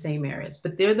some in the same areas,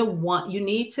 but they're the one you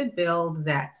need to build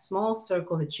that small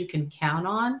circle that you can count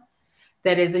on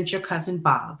that isn't your cousin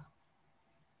Bob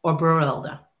or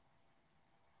Brilda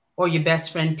or your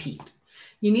best friend Pete.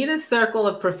 You need a circle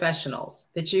of professionals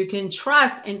that you can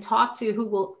trust and talk to who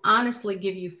will honestly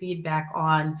give you feedback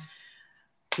on,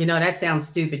 that sounds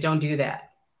stupid, don't do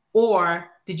that.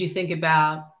 Or did you think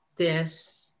about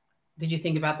this? Did you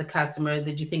think about the customer?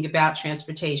 Did you think about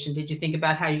transportation? Did you think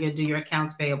about how you're going to do your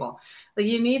accounts payable? Like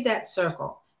you need that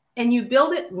circle. And you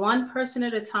build it one person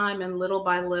at a time and little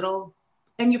by little.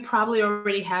 And you probably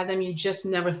already have them. You just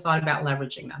never thought about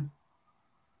leveraging them.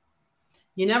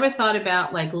 You never thought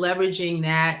about like leveraging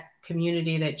that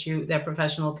community that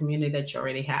professional community that you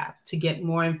already have to get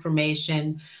more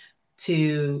information,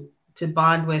 to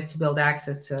bond with, to build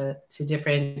access to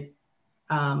different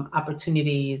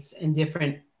opportunities and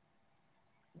different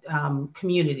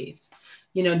communities.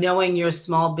 Knowing your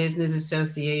small business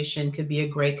association could be a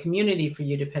great community for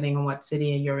you, depending on what city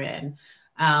you're in.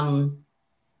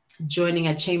 Joining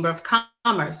a chamber of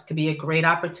commerce could be a great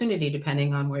opportunity,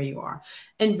 depending on where you are.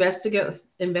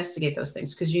 Investigate those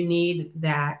things because you need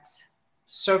that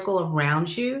circle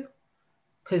around you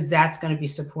because that's going to be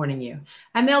supporting you.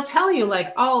 And they'll tell you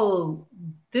like, oh,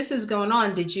 this is going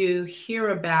on. Did you hear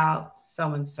about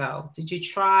so-and-so? Did you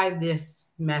try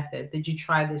this method? Did you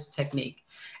try this technique?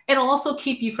 It'll also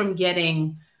keep you from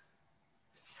getting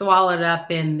swallowed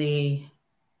up in the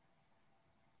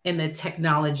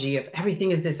technology of everything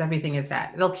is this, everything is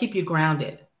that. It'll keep you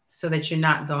grounded so that you're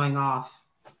not going off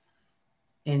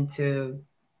into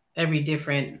every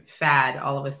different fad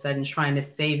all of a sudden trying to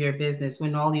save your business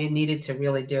when all you needed to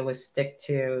really do was stick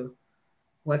to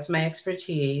what's my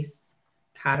expertise?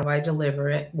 How do I deliver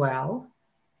it well?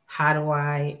 How do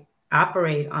I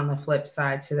operate on the flip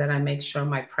side so that I make sure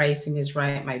my pricing is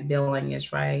right, my billing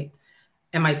is right?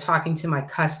 Am I talking to my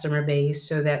customer base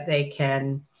so that they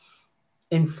can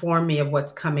inform me of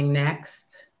what's coming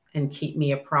next and keep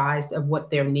me apprised of what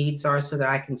their needs are so that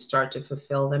I can start to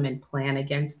fulfill them and plan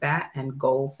against that and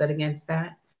goal set against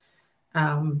that?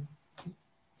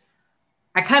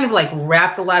 I kind of like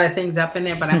wrapped a lot of things up in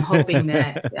there, but I'm hoping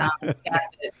that you got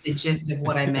the gist of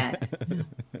what I meant.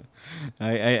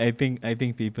 I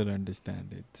think people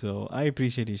understand it. So I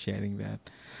appreciate you sharing that.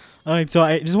 All right, so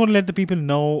I just want to let the people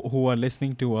know who are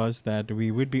listening to us that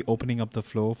we would be opening up the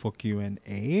floor for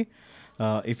Q&A.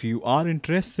 If you are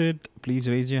interested, please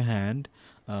raise your hand,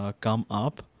 come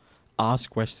up, ask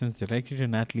questions directly to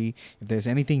Nathalie. If there's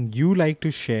anything you like to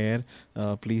share,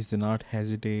 please do not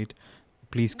hesitate.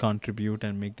 Please contribute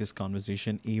and make this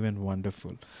conversation even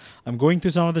wonderful. I'm going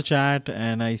through some of the chat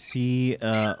and I see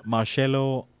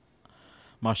Marcello.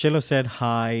 Marcello said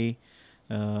hi.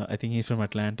 I think he's from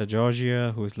Atlanta,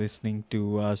 Georgia, who is listening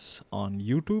to us on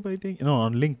YouTube, I think. No,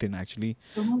 on LinkedIn, actually.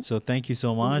 Mhm. So thank you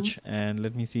so much. And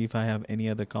let me see if I have any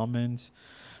other comments.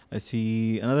 I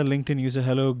see another LinkedIn user.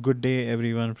 Hello, good day,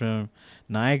 everyone from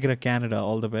Niagara, Canada.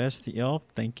 All the best. Yup,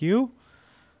 thank you.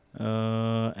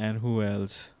 And who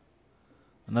else?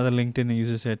 Another LinkedIn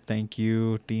user said thank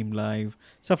you, team live,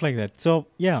 stuff like that. So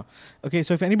yeah, okay.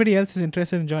 So if anybody else is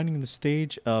interested in joining the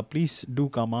stage, please do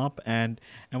come up. And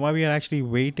while we are actually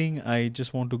waiting, I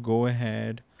just want to go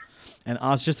ahead and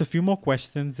ask just a few more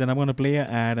questions. Then I'm going to play an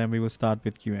ad, and we will start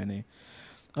with Q&A.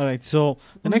 All right. So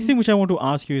the next thing which I want to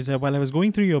ask you is that while I was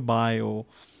going through your bio,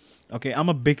 okay, I'm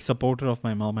a big supporter of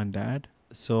my mom and dad.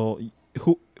 So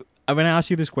who, when I asked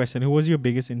you this question, who was your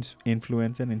biggest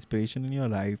influence and inspiration in your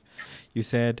life? You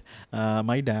said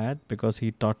my dad, because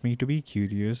he taught me to be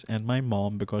curious, and my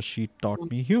mom, because she taught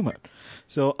me humor.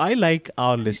 So I like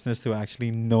our listeners to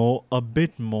actually know a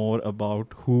bit more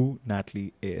about who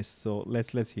Natalie is. So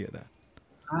let's hear that.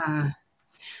 Uh,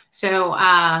 so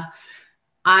I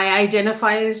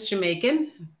identify as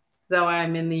Jamaican, though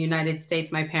I'm in the United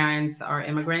States. My parents are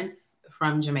immigrants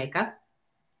from Jamaica.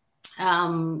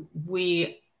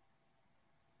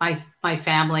 My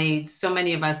family, so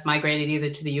many of us migrated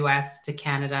either to the US, to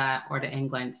Canada, or to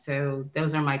England. So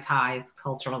those are my ties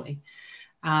culturally.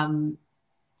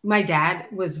 My dad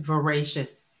was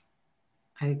voracious,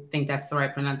 I think that's the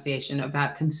right pronunciation,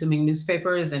 about consuming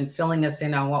newspapers and filling us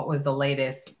in on what was the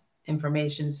latest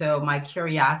information. So my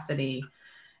curiosity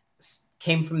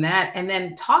came from that. And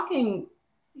then talking,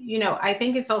 I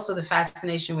think it's also the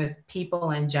fascination with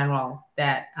people in general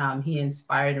that he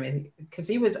inspired me, because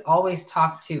he would always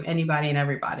talk to anybody and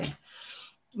everybody.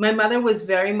 My mother was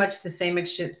very much the same,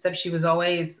 except she was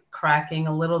always cracking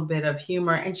a little bit of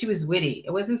humor, and she was witty.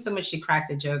 It wasn't so much she cracked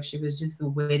a joke, she was just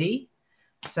witty.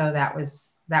 So there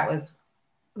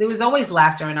was always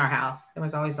laughter in our house. There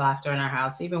was always laughter in our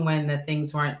house, even when the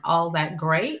things weren't all that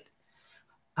great.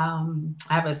 I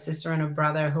have a sister and a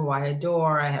brother who I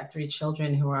adore. I have 3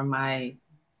 children who are my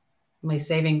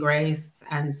saving grace.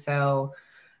 And so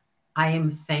I am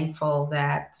thankful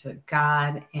that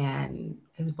God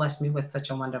has blessed me with such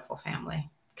a wonderful family.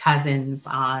 Cousins,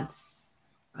 aunts,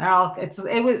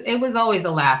 it was always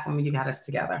a laugh when you got us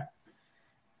together.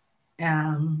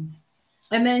 And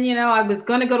then, I was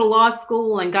going to go to law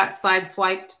school and got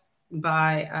sideswiped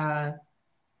by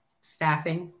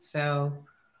staffing. So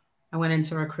I went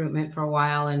into recruitment for a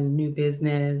while and new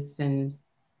business, and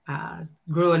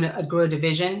grew a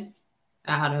division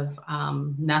out of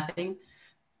nothing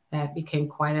that became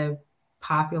quite a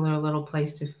popular little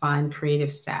place to find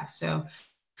creative staff. So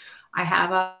I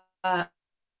have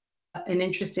an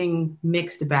interesting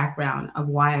mixed background of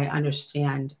why I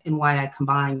understand and why I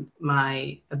combine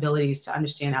my abilities to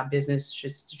understand how business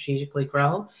should strategically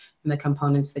grow and the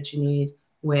components that you need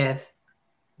with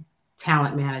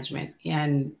talent management.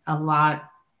 And a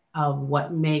lot of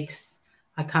what makes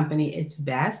a company its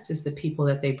best is the people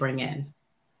that they bring in.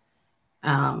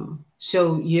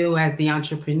 So you, as the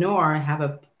entrepreneur, have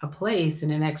a place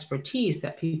and an expertise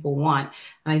that people want.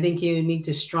 And I think you need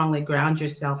to strongly ground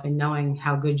yourself in knowing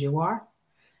how good you are.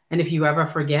 And if you ever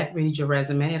forget, read your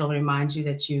resume. It'll remind you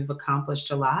that you've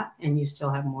accomplished a lot and you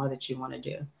still have more that you want to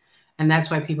do. And that's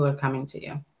why people are coming to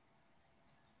you.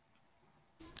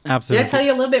 Absolutely. Did I tell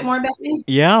you a little bit more about me?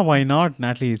 Yeah, why not,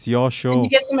 Natalie? It's your show. Did you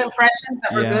get some impressions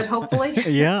that were good, hopefully?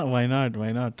 Yeah, why not?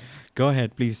 Why not? Go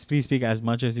ahead. Please speak as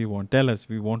much as you want. Tell us.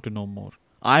 We want to know more.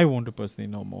 I want to personally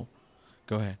know more.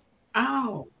 Go ahead.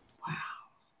 Oh, wow.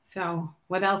 So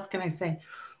what else can I say?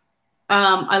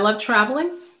 I love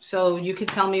traveling. So you could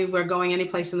tell me we're going any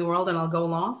place in the world and I'll go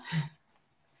along.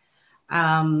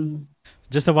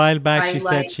 Just a while back, she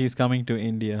said she's coming to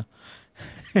India.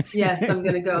 Yes, I'm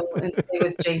going to go and stay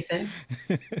with Jason.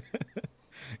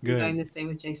 Good. I'm going to stay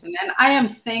with Jason. And I am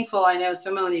thankful. I know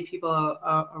so many people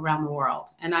around the world,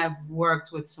 and I've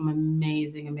worked with some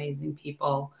amazing, amazing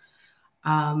people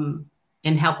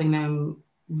in helping them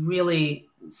really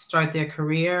start their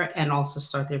career and also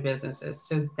start their businesses.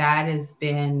 So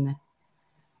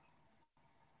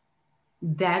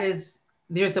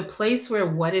there's a place where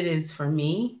what it is for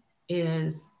me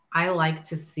is I like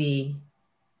to see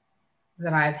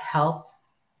that I've helped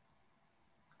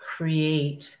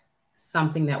create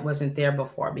something that wasn't there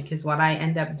before, because what I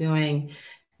end up doing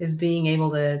is being able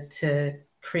to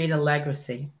create a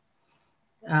legacy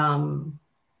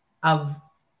of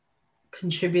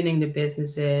contributing to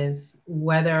businesses,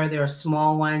 whether they're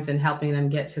small ones and helping them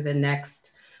get to the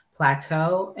next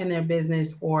plateau in their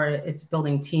business, or it's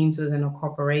building teams within a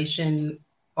corporation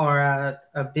or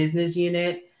a business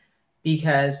unit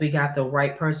because we got the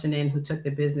right person in who took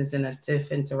the business in a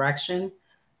different direction.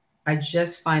 I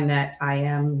just find that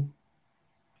I'm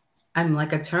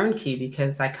like a turnkey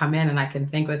because I come in and I can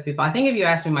think with people. I think if you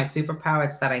ask me my superpower,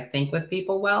 it's that I think with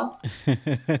people well. So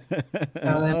it's just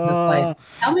like,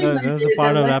 tell me what it is. That's a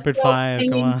part of rapid fire.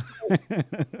 Come on.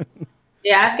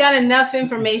 Yeah, I've got enough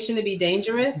information to be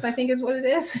dangerous, I think is what it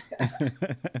is.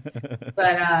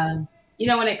 But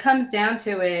when it comes down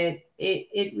to it,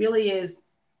 it really is,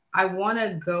 I want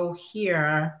to go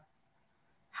here.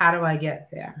 How do I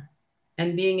get there?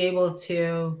 And being able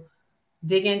to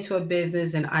dig into a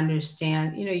business and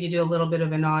understand, you do a little bit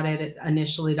of an audit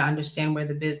initially to understand where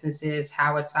the business is,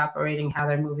 how it's operating, how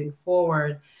they're moving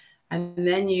forward. And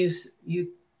then you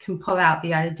can pull out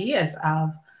the ideas of,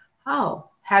 oh,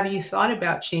 have you thought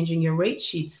about changing your rate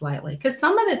sheet slightly? Because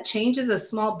some of the changes a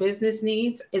small business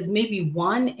needs is maybe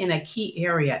one in a key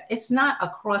area. It's not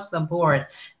across the board.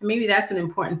 And maybe that's an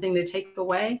important thing to take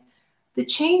away. The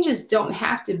changes don't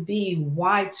have to be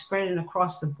widespread and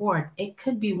across the board. It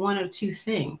could be one or two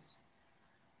things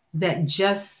that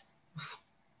just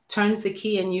turns the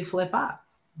key and you flip up.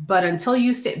 But until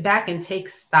you sit back and take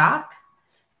stock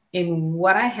in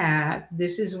what I have,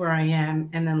 this is where I am,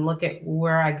 and then look at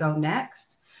where I go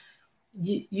next,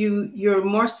 you're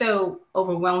more so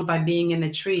overwhelmed by being in the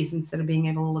trees instead of being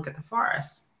able to look at the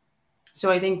forest.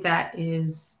 So I think that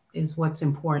is what's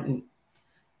important.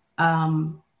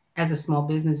 As a small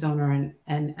business owner,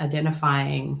 and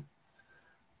identifying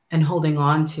and holding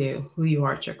on to who you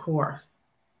are at your core.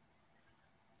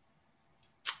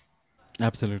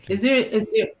 Absolutely.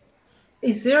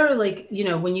 Is there like,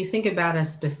 when you think about a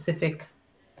specific,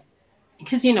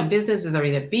 because, businesses are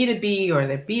either B2B or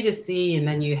they're B2C, and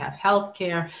then you have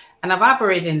healthcare, and I've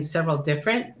operated in several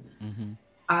different.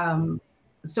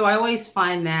 So I always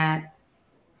find that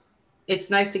it's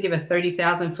nice to give a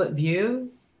 30,000 foot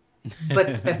view, but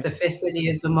specificity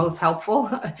is the most helpful.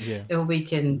 Yeah. If we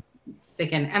can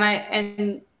stick in.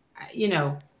 And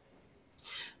the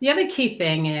other key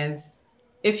thing is,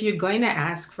 if you're going to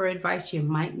ask for advice, you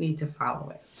might need to follow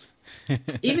it.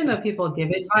 Even though people give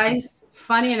advice,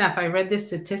 funny enough, I read this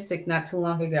statistic not too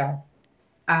long ago.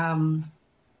 5%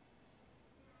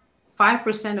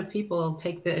 of people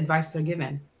take the advice they're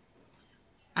given.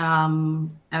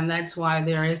 And that's why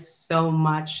there is so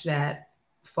much that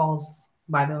falls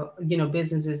by the,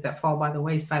 businesses that fall by the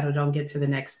wayside or don't get to the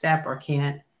next step or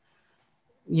can't,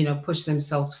 push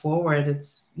themselves forward.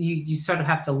 It's, you sort of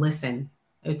have to listen.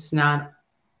 It's not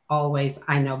always,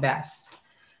 I know best.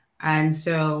 And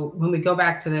so when we go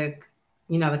back to the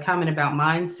comment about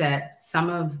mindset, some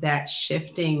of that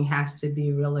shifting has to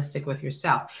be realistic with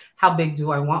yourself. How big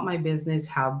do I want my business?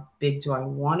 How big do I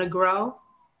want to grow?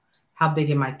 How big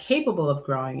am I capable of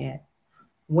growing it?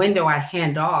 When do I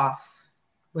hand off,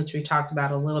 which we talked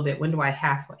about a little bit, when do I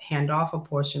hand off a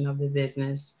portion of the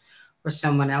business for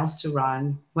someone else to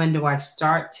run? When do I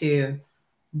start to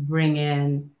bring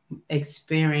in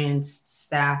experienced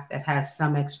staff that has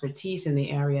some expertise in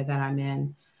the area that I'm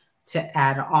in to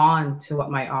add on to what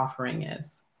my offering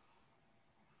is?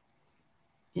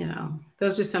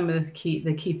 Those are some of the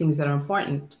key things that are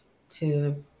important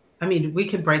to, we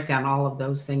could break down all of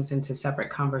those things into separate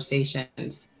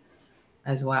conversations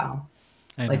as well.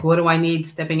 Like, what do I need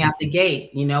stepping out the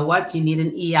gate? You know what? You need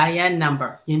an EIN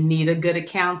number. You need a good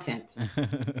accountant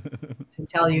to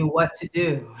tell you what to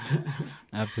do.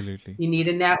 Absolutely. You need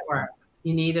a network.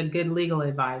 You need a good legal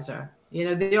advisor.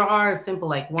 There are simple,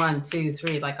 like 1, 2,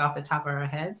 3, like off the top of our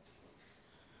heads.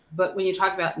 But when you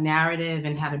talk about narrative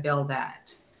and how to build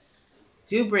that,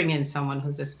 do bring in someone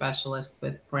who's a specialist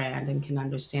with brand and can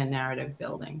understand narrative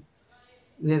building.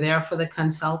 They're there for the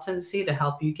consultancy to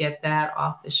help you get that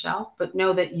off the shelf, but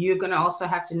know that you're going to also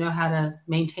have to know how to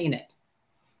maintain it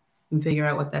and figure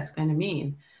out what that's going to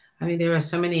mean. There are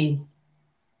so many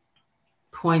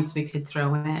points we could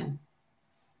throw in.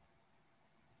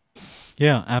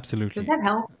 Yeah, absolutely. Does that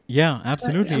help? Yeah,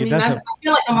 absolutely. I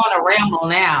feel like I'm on a ramble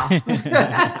now.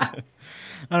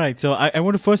 All right. So I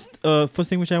want to first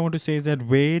thing which I want to say is that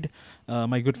Wade,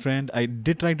 my good friend, I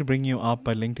did try to bring you up,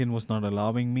 but LinkedIn was not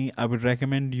allowing me. I would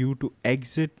recommend you to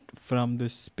exit from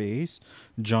this space,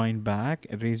 join back,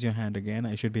 raise your hand again.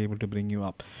 I should be able to bring you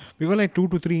up. We got like 2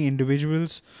 to 3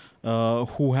 individuals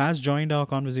who has joined our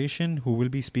conversation, who will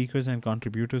be speakers and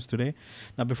contributors today.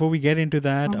 Now, before we get into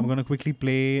that, I'm going to quickly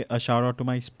play a shout out to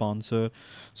my sponsor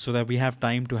so that we have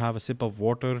time to have a sip of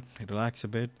water, relax a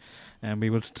bit, and we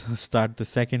will start the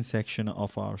second section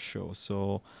of our show.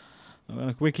 So I'm going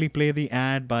to quickly play the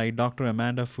ad by Dr.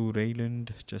 Amanda Fu Rayland.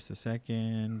 Just a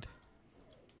second.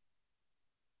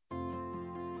 Do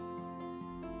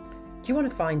you want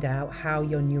to find out how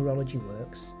your neurology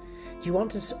works? Do you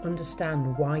want to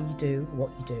understand why you do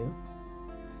what you do?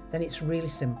 Then it's really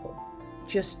simple.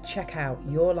 Just check out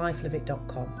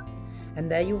yourlifeliveit.com,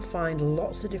 and there you'll find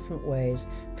lots of different ways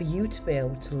for you to be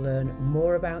able to learn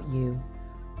more about you,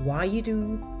 why you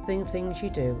do the things you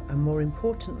do, and more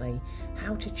importantly,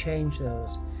 how to change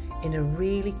those. in a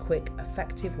really quick,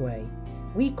 effective way.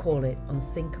 We call it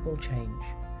unthinkable change.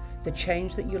 The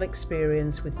change that you'll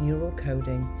experience with neural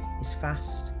coding is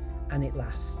fast and it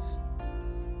lasts.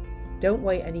 Don't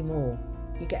wait anymore.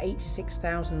 You get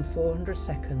 86,400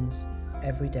 seconds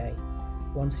every day.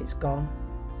 Once it's gone,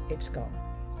 it's gone.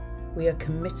 We are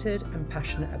committed and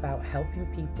passionate about helping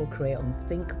people create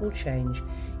unthinkable change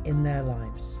in their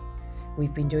lives.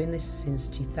 We've been doing this since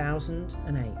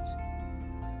 2008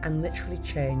 and literally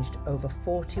changed over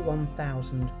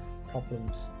 41,000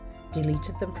 problems,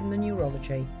 deleted them from the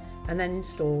neurology, and then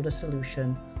installed a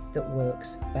solution that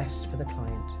works best for the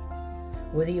client.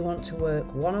 Whether you want to work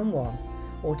one-on-one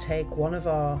or take one of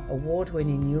our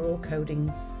award-winning neural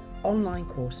coding online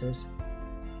courses,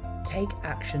 take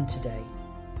action today.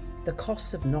 The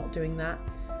costs of not doing that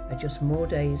are just more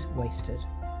days wasted.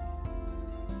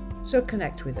 So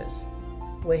connect with us.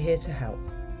 We're here to help.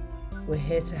 We're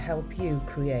here to help you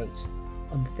create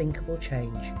unthinkable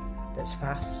change that's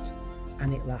fast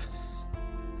and it lasts.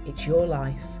 It's your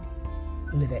life.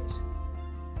 Live it.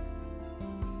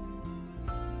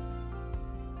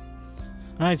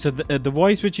 All right, so the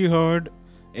voice which you heard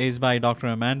is by Dr.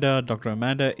 Amanda. Dr.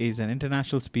 Amanda is an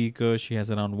international speaker. She has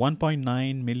around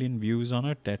 1.9 million views on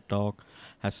her TED Talk,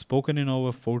 has spoken in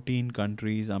over 14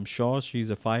 countries. I'm sure she's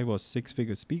a 5 or 6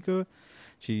 figure speaker.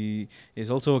 She is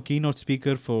also a keynote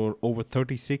speaker for over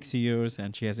 36 years,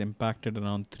 and she has impacted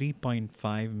around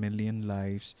 3.5 million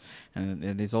lives,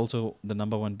 and is also the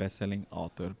 #1 best-selling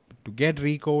author. To get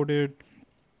recoded,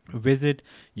 visit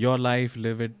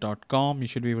yourlifeliveit.com. You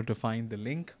should be able to find the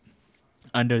link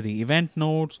under the event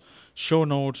notes, show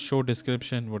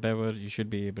description, whatever. You should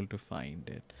be able to find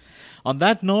it. On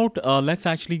that note, let's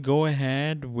actually go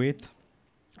ahead with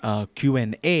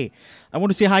Q&A. I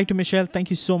want to say hi to Michelle. Thank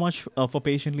you so much for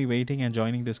patiently waiting and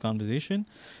joining this conversation.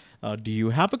 Do you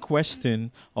have a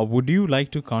question, or would you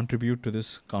like to contribute to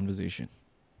this conversation?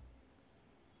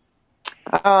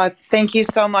 Thank you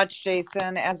so much,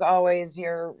 Jason. As always,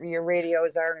 your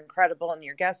radios are incredible and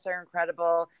your guests are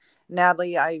incredible.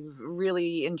 Nathalie, I've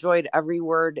really enjoyed every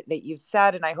word that you've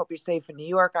said, and I hope you're safe in New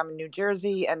York. I'm in New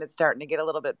Jersey, and it's starting to get a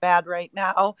little bit bad right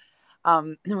now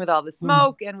with all the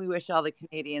smoke, and we wish all the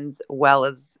Canadians well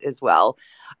as well.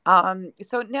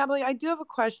 So, Nathalie, I do have a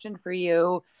question for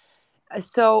you.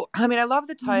 So, I mean, I love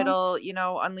the title,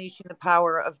 Unleashing the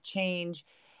Power of Change.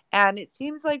 And it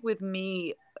seems like with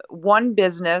me, one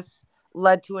business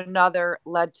led to another.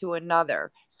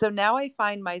 So now I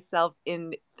find myself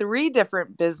in 3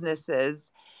 different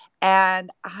businesses. And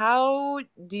how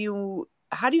do you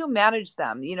manage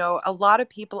them? A lot of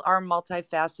people are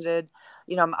multifaceted.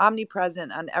 I'm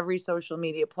omnipresent on every social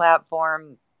media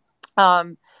platform.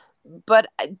 But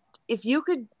if you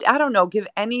could, I don't know, give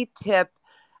any tip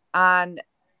on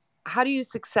how do you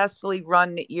successfully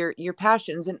run your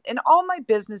passions? And all my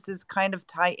businesses kind of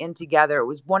tie in together. It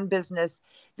was one business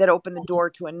that opened the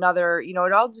door to another. It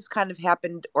all just kind of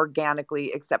happened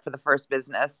organically, except for the first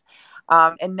business.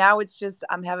 And now it's just,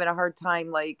 I'm having a hard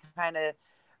time, kind of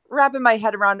wrapping my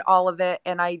head around all of it.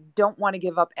 And I don't want to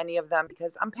give up any of them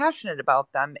because I'm passionate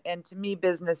about them. And to me,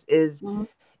 business is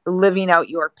living out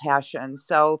your passion.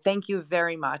 So thank you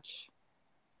very much.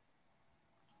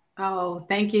 Oh,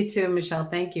 thank you too, Michelle.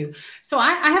 Thank you. So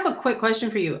I have a quick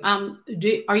question for you.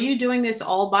 Are you doing this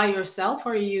all by yourself,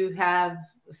 or you have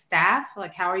staff?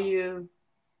 How are you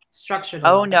structured?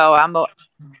 Oh, no,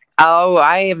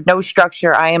 I have no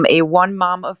structure. I am a one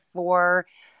mom of 4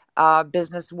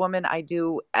 businesswoman. I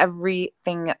do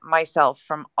everything myself,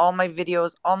 from all my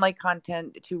videos, all my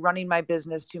content, to running my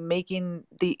business, to making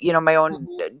my own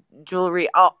jewelry.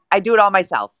 I do it all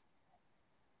myself.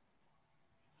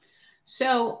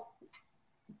 So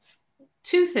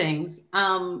 2 things.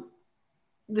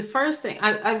 The first thing,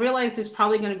 I realize there's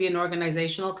probably going to be an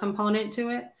organizational component to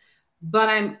it, but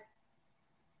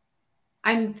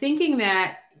I'm thinking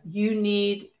that you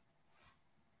need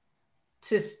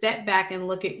to step back and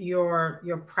look at your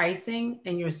pricing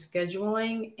and your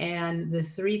scheduling and the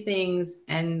 3 things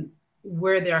and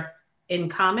where they're in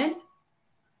common.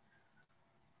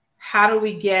 How do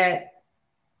we get,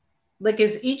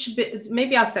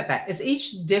 maybe I'll step back. Is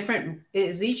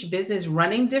each business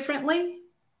running differently,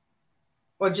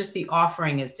 or just the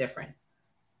offering is different?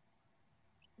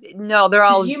 No, they're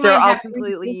all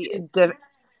completely different.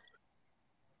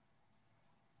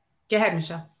 Go ahead,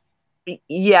 Michelle.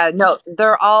 Yeah, no,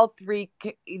 they're all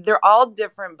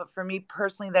different, but for me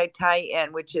personally, they tie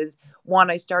in, which is,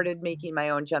 one, I started making my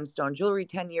own gemstone jewelry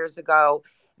 10 years ago.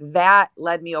 That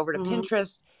led me over to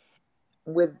Pinterest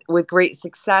with great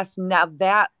success. Now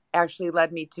that actually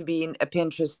led me to being a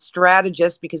Pinterest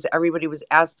strategist, because everybody was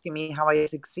asking me how I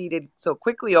succeeded so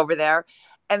quickly over there.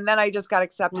 And then I just got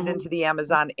accepted Mhm. into the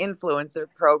Amazon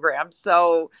influencer program.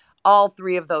 So all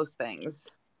three of those things.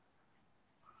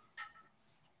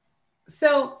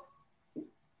 So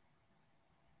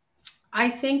I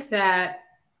think that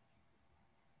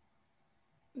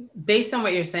based on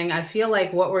what you're saying, I feel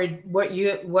like what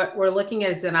we're looking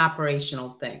at is an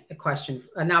operational thing,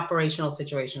 an operational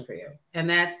situation for you. And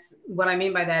that's what I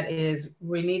mean by that is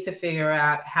we need to figure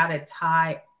out how to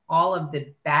tie all of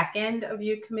the back end of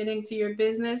you committing to your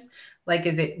business. Like,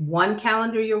 is it one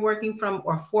calendar you're working from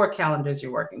or 4 calendars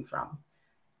you're working from?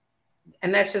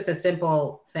 And that's just a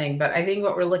simple thing. But I think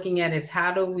what we're looking at is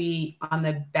how do we, on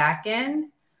the back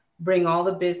end, bring all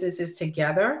the businesses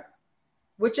together,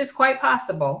 which is quite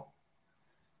possible,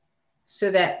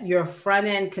 so that your front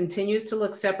end continues to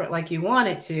look separate like you want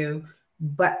it to,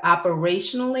 but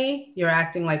operationally, you're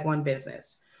acting like one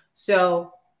business.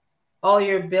 So all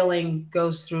your billing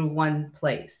goes through one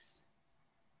place.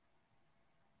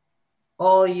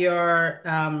 All your,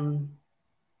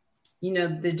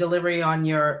 the delivery on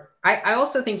your, I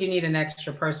also think you need an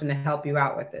extra person to help you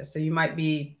out with this. So you might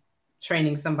be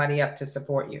training somebody up to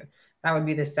support you. That would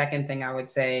be the second thing I would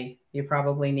say you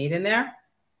probably need in there.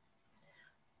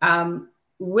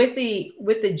 With the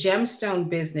gemstone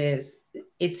business,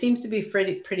 it seems to be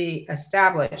pretty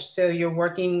established. So you're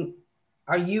working.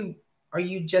 Are you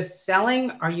just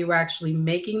selling? Are you actually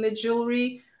making the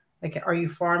jewelry? Like, are you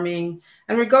farming?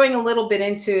 And we're going a little bit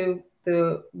into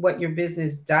what your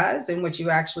business does and what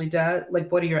you actually do.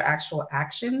 Like, what are your actual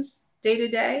actions day to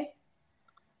day,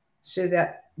 so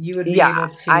that you would be able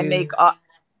to.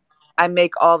 I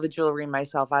make all the jewelry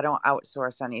myself. I don't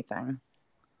outsource anything.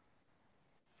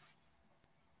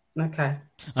 Okay.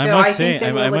 I So must think say, that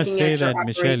I we're must looking say at your that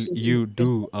Michelle, operations you and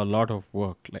do a lot of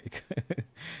work. Like,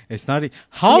 it's not.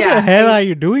 How the Yeah, hell and- are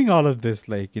you doing all of this?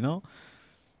 Like,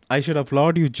 I should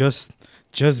applaud you just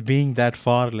being that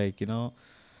far. Like,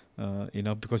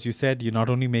 because you said you not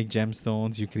only make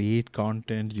gemstones, you create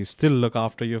content, you still look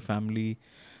after your family.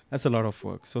 That's a lot of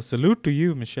work. So salute to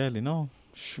you, Michelle.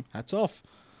 Hats off.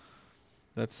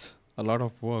 That's a lot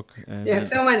of work. Yeah, And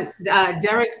someone,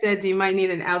 Derek said you might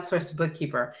need an outsourced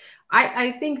bookkeeper.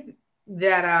 I think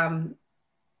that,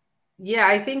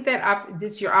 I think that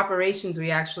it's your operations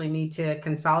we actually need to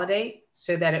consolidate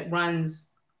so that it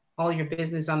runs all your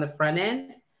business on the front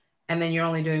end, and then you're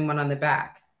only doing one on the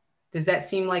back. Does that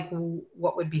seem like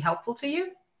what would be helpful to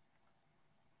you?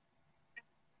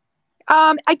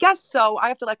 I guess so. I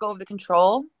have to let go of the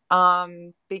control,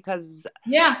 because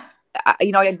Yeah. I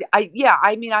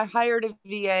hired a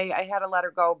VA. I had to let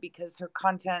her go because her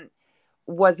content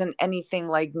wasn't anything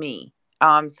like me.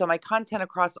 So my content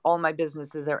across all my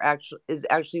businesses is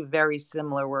actually very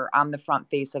similar. We're on the front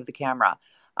face of the camera.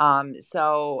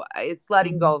 So it's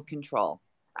letting go of control.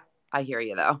 I hear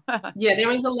you though. Yeah,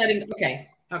 there is a letting.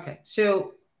 Okay.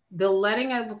 So the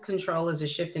letting of control is a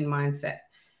shift in mindset.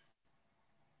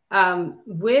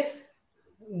 With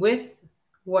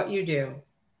what you do,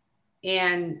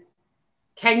 and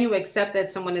can you accept that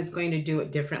someone is going to do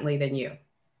it differently than you?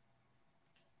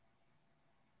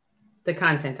 The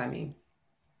content, I mean.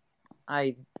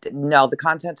 No, the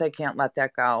content, I can't let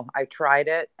that go. I tried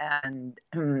it, and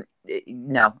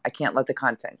no, I can't let the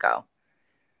content go.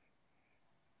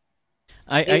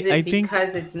 Is it I think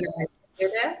because it's not as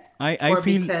good as, I or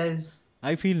feel because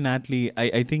I feel Natalie,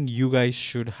 I think you guys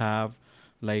should have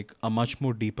like a much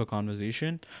more deeper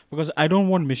conversation, because I don't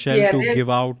want Michelle to give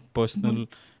out personal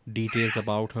details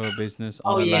about her business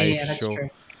on a live that's show. true.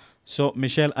 So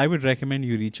Michelle, I would recommend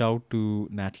you reach out to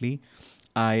Natalie.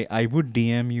 I would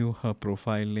DM you her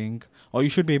profile link, or you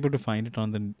should be able to find it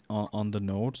on the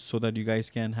notes, so that you guys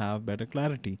can have better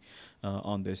clarity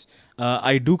on this.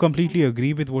 I do completely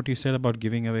agree with what you said about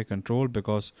giving away control,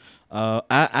 because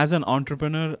as an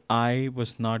entrepreneur, I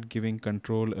was not giving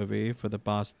control away for the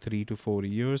past 3 to 4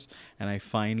 years, and I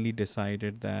finally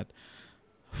decided that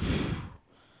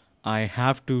I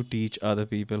have to teach other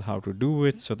people how to do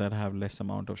it so that I have less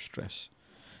amount of stress.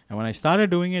 And when I started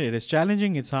doing it, it is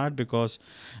challenging. It's hard because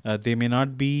they may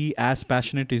not be as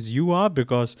passionate as you are,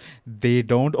 because they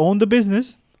don't own the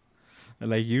business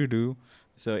like you do.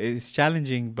 So it's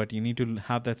challenging, but you need to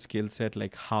have that skill set,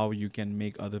 like how you can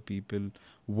make other people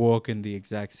work in the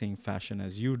exact same fashion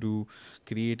as you do,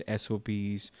 create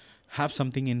SOPs, have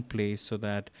something in place so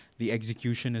that the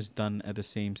execution is done at the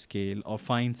same scale, or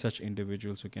find such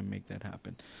individuals who can make that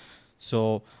happen.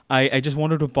 So I just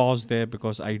wanted to pause there,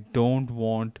 because I don't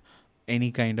want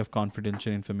any kind of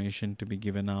confidential information to be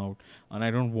given out, and I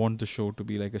don't want the show to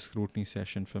be like a scrutiny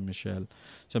session for Michelle.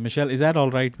 So Michelle, is that all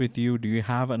right with you? Do you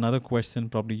have another question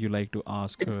probably you like to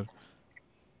ask her?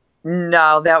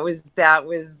 No, that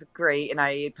was great, and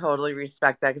I totally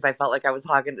respect that because I felt like I was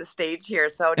hogging the stage here.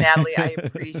 So Natalie, I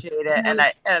appreciate it,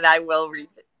 and I will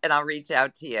reach and I'll reach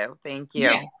out to you. Thank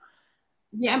Yeah. you.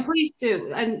 Yeah, and please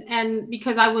do. And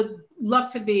because I would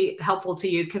love to be helpful to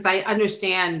you because I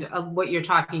understand what you're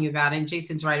talking about. And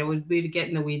Jason's right. It would be to get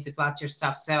in the weeds about your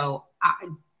stuff. So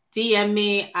DM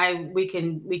me. We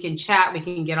can chat. We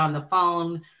can get on the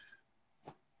phone.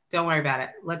 Don't worry about it.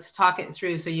 Let's talk it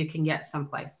through so you can get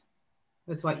someplace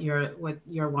with what you're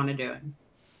want to do.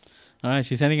 All right,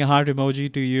 she's sending a heart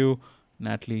emoji to you,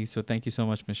 Natalie. So thank you so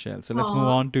much, Michelle. So let's move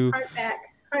on to Heart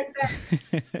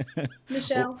back,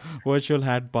 Michelle. virtual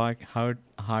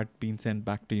heart being sent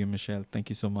back to you, Michelle. Thank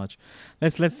you so much.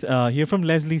 Let's hear from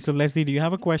Leslie. So Leslie, do you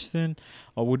have a question,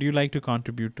 or would you like to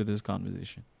contribute to this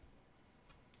conversation?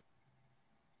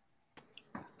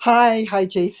 Hi,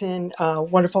 Jason.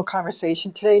 Wonderful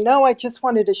conversation today. No, I just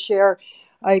wanted to share.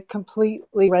 I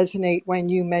completely resonate when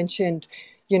you mentioned,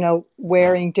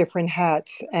 wearing different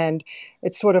hats. And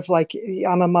it's sort of like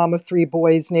I'm a mom of 3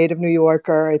 boys, native New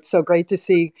Yorker. It's so great to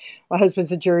see my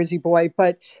husband's a Jersey boy.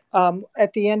 But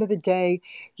at the end of the day,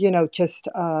 just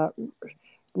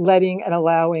letting and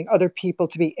allowing other people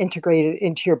to be integrated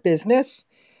into your business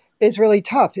is really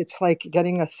tough. It's like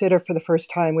getting a sitter for the first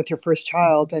time with your first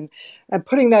child and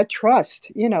putting that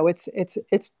trust,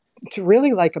 it's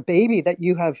really like a baby that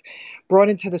you have brought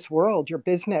into this world, your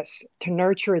business, to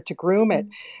nurture it, to groom it,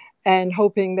 and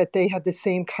hoping that they have the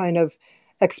same kind of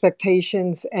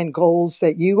expectations and goals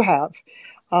that you have.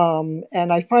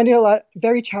 And I find it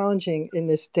very challenging in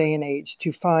this day and age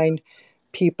to find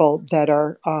people that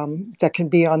are that can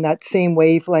be on that same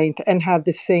wavelength and have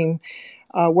the same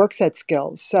work set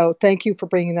skills. So thank you for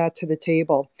bringing that to the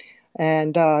table.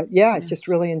 And just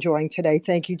really enjoying today.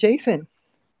 Thank you, Jason.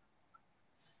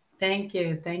 Thank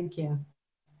you. Thank you.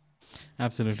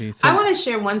 Absolutely. I want to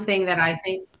share one thing that I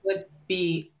think would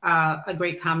be a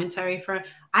great commentary for.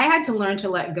 I had to learn to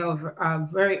let go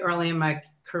very early in my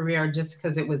career just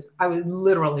because I was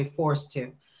literally forced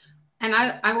to. And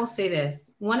I will say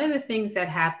this. One of the things that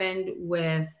happened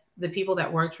with the people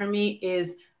that worked for me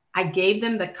is I gave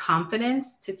them the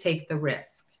confidence to take the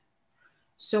risk.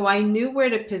 So I knew where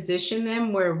to position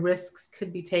them, where risks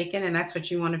could be taken. And that's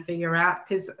what you want to figure out.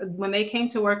 Because when they came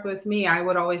to work with me, I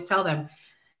would always tell them,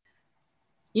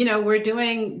 we're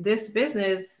doing this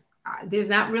business. There's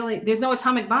no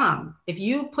atomic bomb. If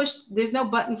you push, there's no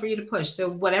button for you to push. So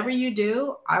whatever you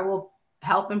do, I will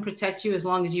help and protect you as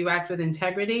long as you act with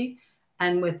integrity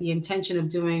and with the intention of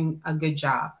doing a good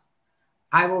job.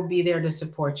 I will be there to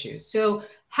support you. So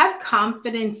have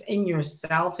confidence in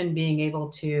yourself and being able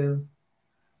to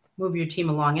move your team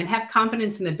along, and have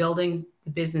confidence in the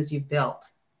business you've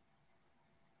built,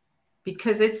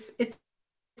 because it's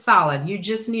solid. You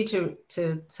just need to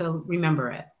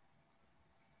remember it.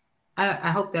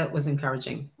 I hope that was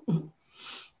encouraging.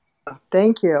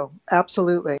 Thank you.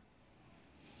 Absolutely.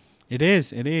 It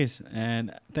is.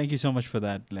 And thank you so much for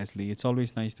that, Leslie. It's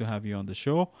always nice to have you on the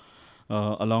show,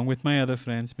 along with my other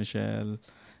friends, Michelle.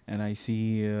 And I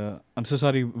see, I'm so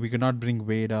sorry we could not bring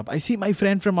Wade up. I see my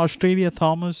friend from Australia,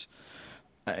 Thomas.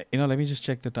 Let me just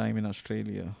check the time in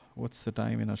Australia. What's the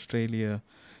time in Australia?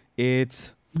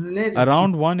 It's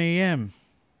around 1 a.m.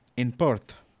 in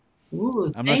Perth.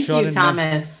 Ooh, I'm thank not sure you,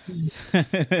 Thomas.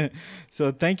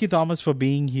 So thank you, Thomas, for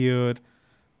being here.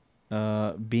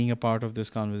 Being a part of this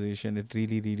conversation. It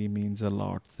really, really means a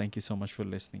lot. Thank you so much for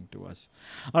listening to us.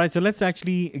 All right, so let's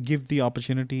actually give the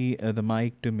opportunity, the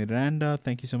mic to Miranda.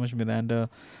 Thank you so much, Miranda,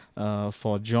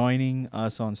 for joining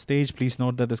us on stage. Please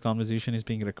note that this conversation is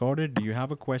being recorded. Do you have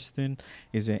a question?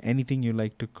 Is there anything you'd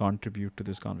like to contribute to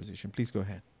this conversation? Please go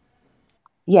ahead.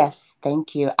 Yes,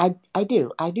 thank you. I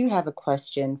do have a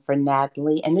question for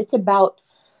Nathalie, and it's about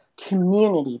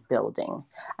community building.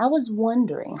 I was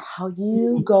wondering how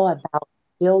you go about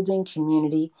building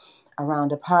community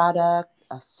around a product,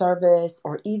 a service,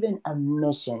 or even a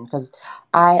mission. Because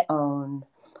I'm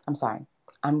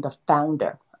the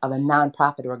founder of a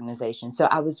nonprofit organization. So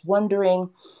I was wondering,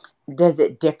 does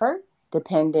it differ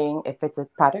depending if it's a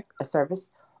product, a service,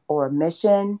 or a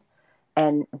mission?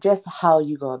 And just how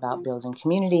you go about building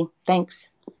community. Thanks.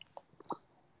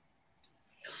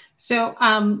 So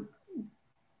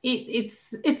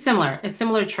it's similar. It's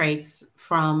similar traits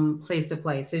from place to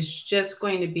place. It's just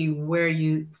going to be where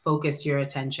you focus your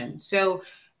attention. So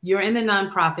you're in the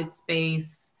nonprofit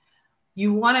space.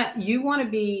 You want to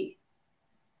be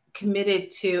committed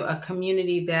to a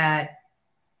community that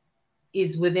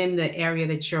is within the area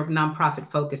that your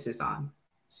nonprofit focuses on.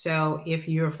 So if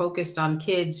you're focused on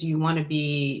kids, you want to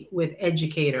be with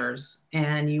educators,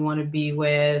 and you want to be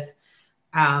with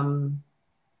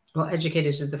well,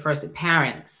 educators is the first,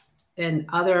 parents and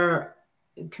other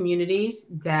communities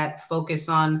that focus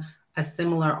on a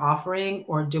similar offering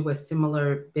or do a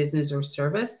similar business or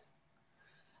service,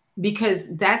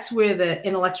 because that's where the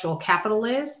intellectual capital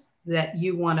is that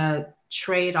you want to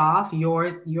trade off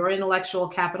your intellectual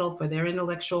capital for their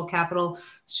intellectual capital,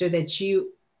 so that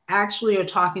you actually are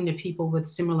talking to people with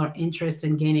similar interests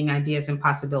and gaining ideas and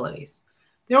possibilities.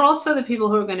 There are also the people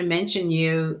who are going to mention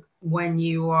you when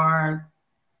you are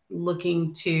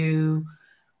looking to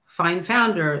find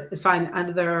other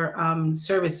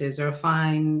services or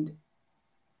find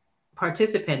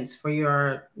participants for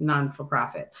your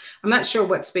non-for-profit. I'm not sure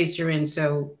what space you're in,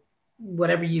 so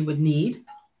whatever you would need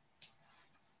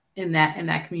in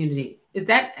that community. Does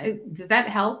that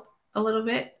help a little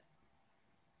bit?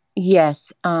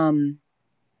 Yes. I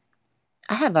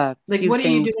have a Like, few what are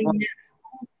you things. doing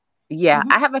Yeah,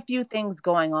 now? I have a few things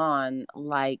going on.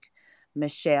 Like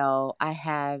Michelle, I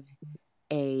have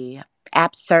a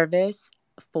app service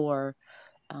for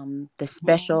the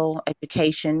special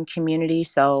education community.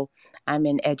 So I'm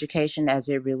in education as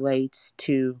it relates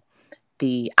to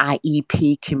the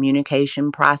IEP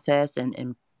communication process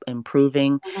and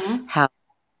improving Mm-hmm. how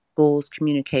schools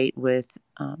communicate with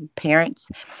parents.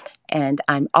 And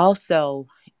I'm also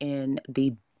in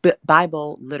the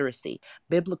biblical literacy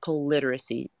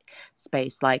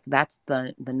space. Like that's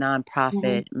the Mm-hmm.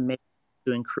 nonprofit mission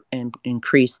to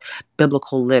increase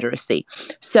biblical literacy.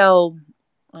 So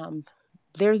um,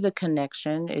 there's a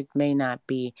connection. It may not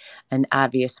be an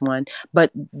obvious one,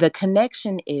 but the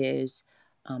connection is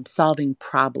solving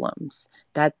problems.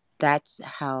 That's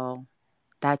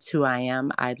who I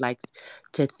am. I'd like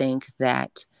to think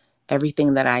that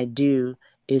everything that I do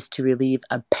is to relieve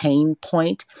a pain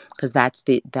point, because that's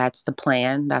the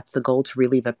plan. That's the goal, to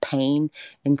relieve a pain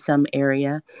in some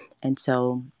area. And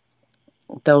so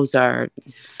those are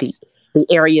the the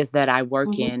areas that I work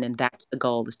Mm-hmm. in, and that's the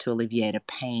goal, is to alleviate a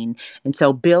pain. And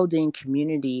so building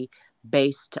community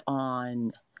based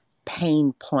on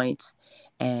pain points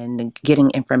and getting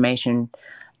information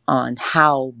on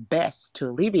how best to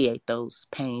alleviate those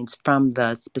pains from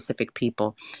the specific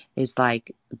people is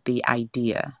like the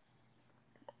idea.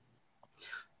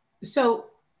 So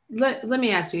let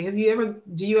me ask you,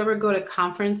 do you ever go to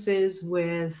conferences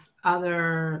with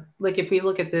other, like if we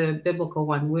look at the biblical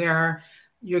one, where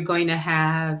you're going to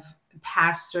have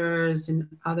pastors and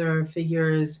other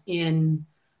figures in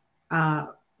uh,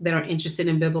 that are interested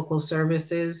in biblical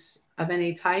services of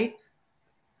any type?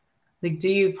 Like, do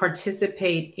you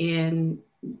participate in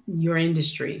your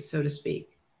industry, so to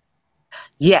speak?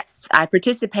 Yes, I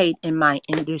participate in my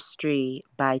industry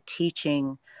by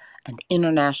teaching an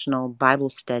international Bible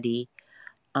study.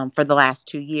 For the last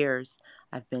 2 years,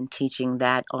 I've been teaching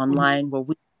that Mhm. online, where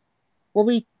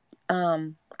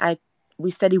I we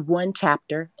study one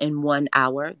chapter in 1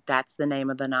 hour. That's the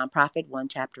name of the nonprofit, one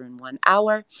chapter in 1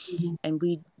 hour. Mhm. And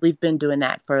we've been doing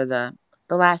that for the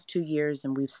last 2 years,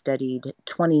 and we've studied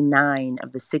 29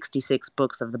 of the 66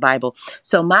 books of the Bible.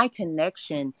 So my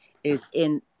connection is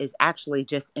actually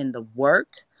just in the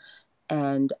work.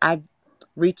 And I've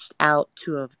reached out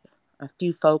to a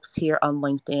few folks here on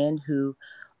LinkedIn who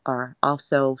are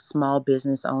also small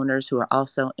business owners, who are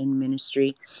also in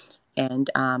ministry. And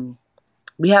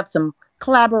we have some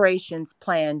collaborations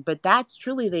planned, but that's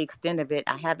truly the extent of it.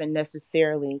 I haven't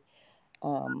necessarily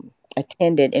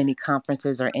attended any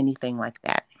conferences or anything like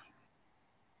that.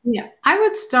 Yeah, I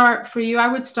would start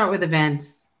with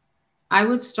events. I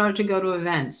would start to go to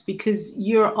events, because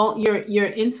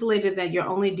you're insulated, that you're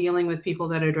only dealing with people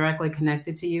that are directly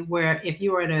connected to you. Where if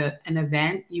you were at an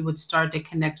event, you would start to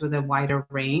connect with a wider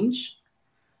range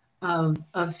of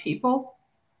people,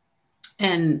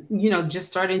 and just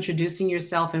start introducing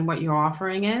yourself and what your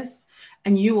offering is,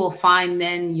 and you will find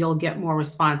then you'll get more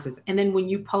responses. And then when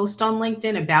you post on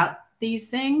LinkedIn about these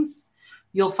things,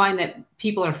 you'll find that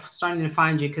people are starting to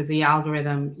find you, because the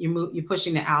algorithm, you're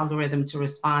pushing the algorithm to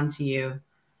respond to you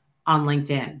on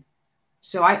LinkedIn.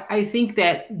 So I think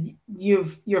that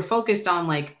you're focused on,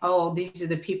 like, oh, these are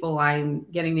the people I'm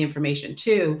getting the information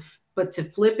to. But to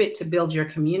flip it, to build your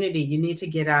community, you need to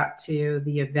get out to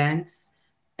the events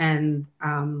and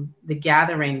the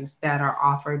gatherings that are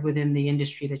offered within the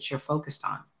industry that you're focused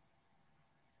on.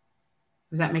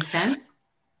 Does that make sense?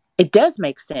 It does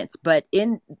make sense, but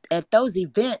in at those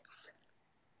events,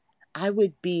 I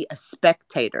would be a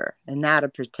spectator and not a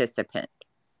participant.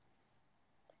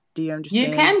 Do you You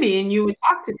understand? can be, and you would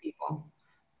talk to people,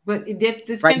 but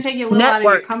this Right. can take you a little out of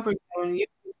your Network. comfort zone. You're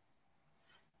Just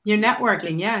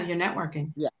networking. Yeah, you're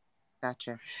networking. yeah,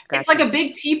 gotcha. It's like Gotcha. a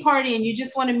big tea party, and you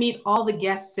just want to meet all the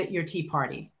guests at your tea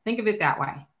party. Think of it that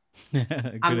way. Good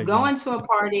I'm example. going to a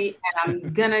party and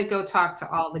I'm gonna go talk to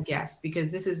all the guests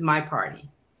because this is my party.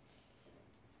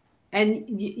 And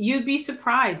you'd be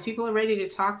surprised. People are ready to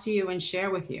talk to you and share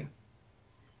with you.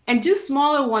 And do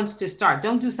smaller ones to start.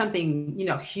 Don't do something,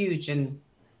 huge and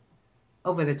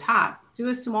over the top. Do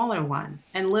a smaller one.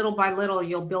 And little by little,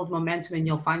 you'll build momentum and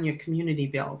you'll find your community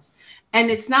builds. And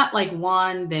it's not like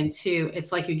one, then two.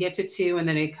 It's like you get to two and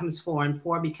then it comes four, and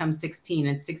four becomes 16,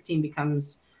 and 16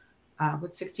 becomes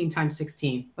what's 16 times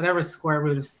 16? Whatever square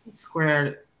root of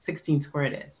square 16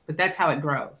 squared is. But that's how it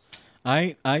grows.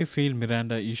 I feel,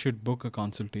 Miranda, you should book a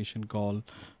consultation call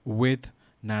with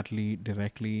Natalie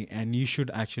directly, and you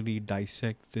should actually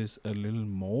dissect this a little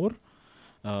more,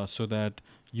 so that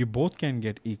you both can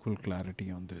get equal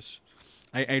clarity on this.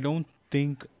 I don't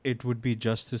think it would be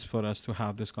justice for us to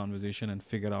have this conversation and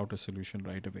figure out a solution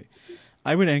right away.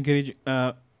 I would encourage,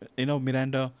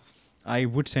 Miranda, I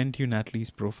would send you Natalie's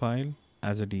profile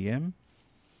as a DM.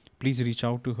 Please reach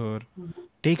out to her,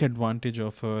 take advantage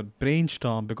of her,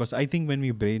 brainstorm, because I think when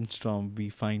we brainstorm, we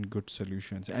find good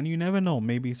solutions. And you never know,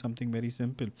 maybe something very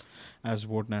simple as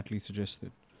what Natalie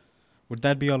suggested. Would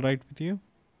that be all right with you,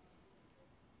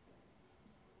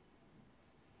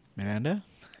 Miranda?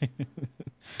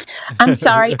 I'm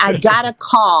sorry. I got a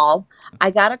call.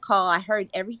 I heard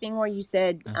everything where you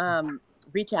said,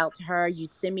 reach out to her.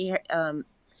 You'd send me a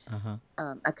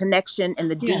connection in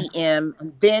the DM,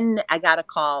 and then I got a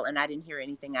call, and I didn't hear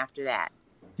anything after that.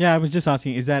 Yeah, I was just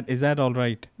asking, is that all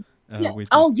right with you?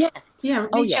 Oh yes. Yeah,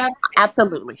 Oh reach yes. out.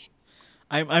 Absolutely.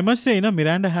 I must say,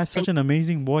 Miranda has such an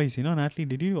amazing voice. Natalie,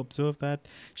 did you observe that?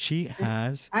 She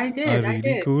has I a did.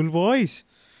 really cool voice.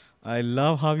 I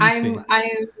love how you say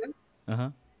it. Go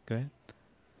ahead.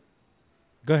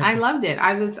 Go ahead. I loved it.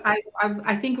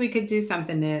 I think we could do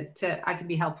something to I could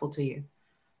be helpful to you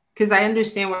because I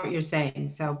understand what you're saying.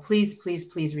 So please, please,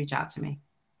 please reach out to me.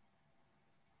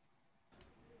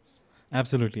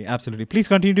 Absolutely, absolutely. Please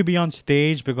continue to be on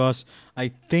stage because I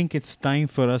think it's time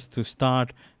for us to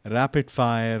start rapid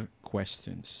fire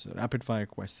questions.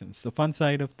 The fun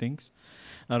side of things.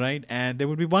 All right. And there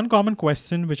would be one common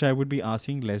question which I would be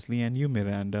asking Leslie and you,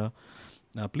 Miranda.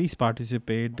 Please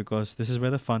participate because this is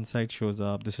where the fun side shows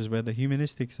up. This is where the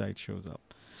humanistic side shows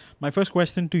up. My first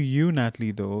question to you,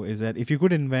 Natalie, though, is that if you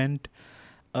could invent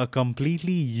a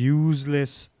completely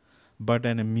useless but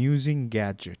an amusing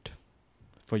gadget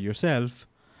for yourself,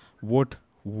 what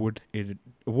would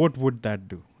that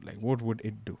do? Like, what would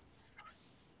it do?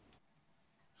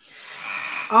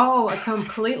 Oh, a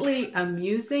completely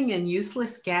amusing and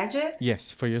useless gadget?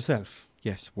 Yes, for yourself.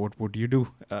 Yes, what would you do?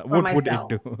 For What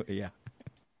myself. would it do? Yeah.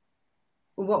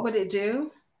 What would it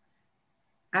do?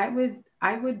 I would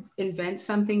invent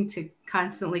something to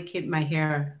constantly keep my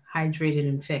hair hydrated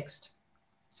and fixed.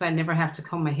 So I never have to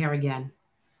comb my hair again.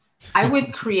 I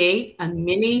would create a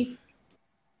mini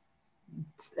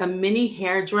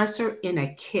hairdresser in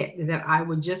a kit that I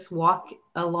would just walk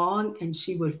along and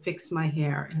she would fix my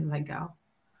hair as I go.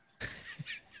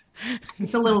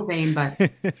 It's a little vain, but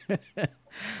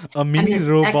A mini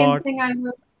robot. second thing I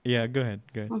would Yeah, go ahead.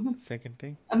 Second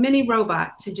thing. a mini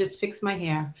robot to just fix my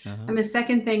hair. And the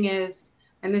second thing is,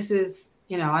 and this is,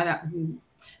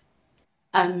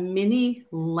 a mini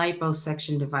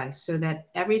liposuction device so that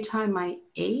every time I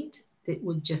ate, it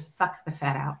would just suck the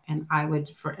fat out and I would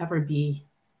forever be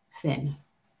thin.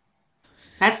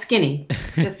 Not skinny,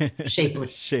 just shapely.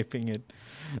 Shaping it.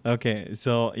 Okay,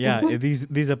 so yeah,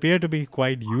 these appear to be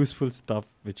quite useful stuff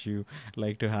which you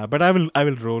like to have, but I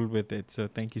will roll with it. So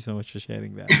thank you so much for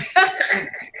sharing that.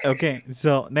 Okay,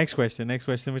 so next question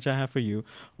which I have for you.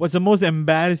 What's the most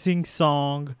embarrassing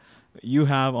song you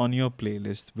have on your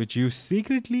playlist which you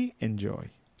secretly enjoy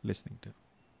listening to?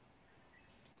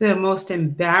 The most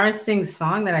embarrassing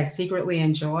song that I secretly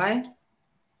enjoy?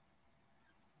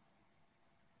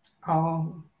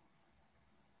 Oh,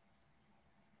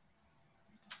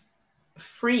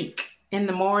 Freak in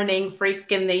the morning,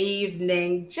 Freak in the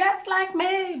evening, just like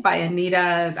me by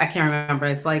Anita. I can't remember.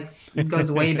 It's like, it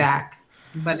goes way back,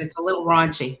 but it's a little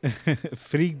raunchy.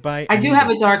 Freak by I do Anita. have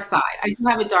a dark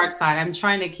side. I'm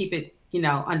trying to keep it,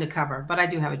 undercover, but I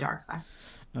do have a dark side.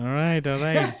 All right.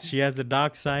 She has the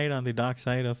dark side on the dark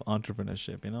side of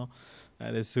entrepreneurship,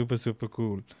 That is super, super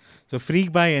cool. So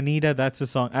Freak by Anita, that's the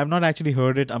song. I've not actually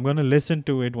heard it. I'm going to listen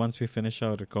to it once we finish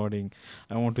our recording.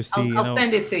 I want to see, I'll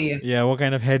send it to you. Yeah, what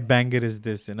kind of headbanger is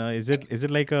this? Is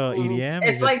it like a EDM?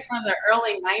 It's like from the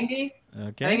early 90s.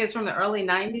 Okay. I think it's from the early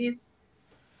 90s.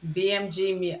 I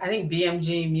think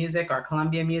BMG Music or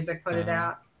Columbia Music put it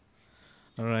out.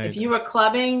 All right. If you were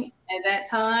clubbing at that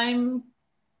time,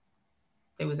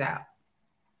 it was out.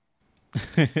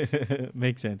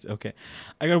 Makes sense. Okay.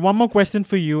 I got one more question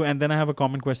for you, and then I have a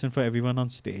common question for everyone on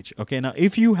stage. Okay. Now,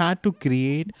 if you had to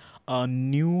create a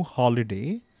new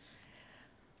holiday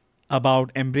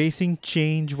about embracing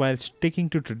change while sticking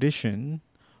to tradition,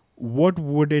 what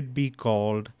would it be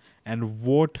called, and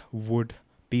what would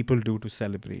people do to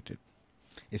celebrate it?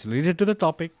 It's related to the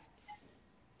topic.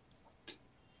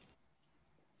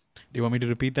 Do you want me to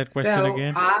repeat that question So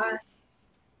again?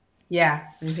 yeah,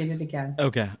 repeat it again.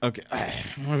 Okay. Okay.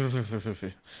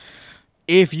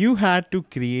 If you had to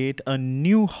create a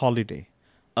new holiday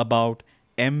about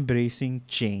embracing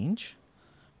change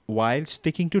while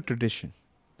sticking to tradition,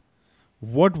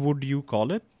 what would you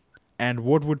call it? And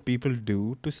what would people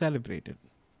do to celebrate it?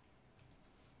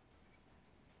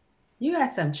 You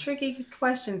had some tricky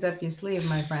questions up your sleeve,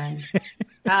 my friend.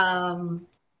 Um,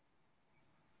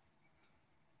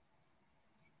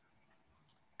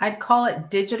 I'd call it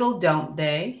Digital Don't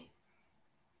Day,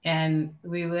 and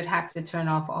we would have to turn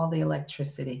off all the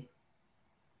electricity,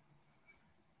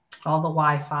 all the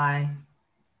Wi-Fi,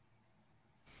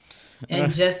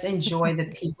 and just enjoy the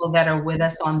people that are with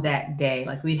us on that day.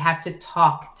 Like we'd have to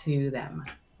talk to them.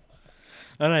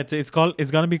 All right, so it's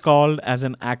gonna be called as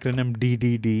an acronym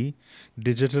DDD,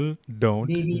 Digital Don't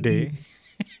DDD. Day.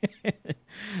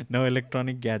 No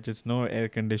electronic gadgets, no air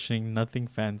conditioning, nothing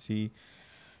fancy.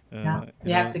 Yeah. You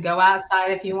You have know, to go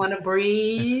outside if you want to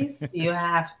breathe. You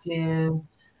have to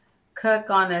cook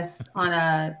on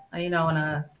a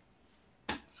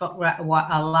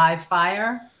live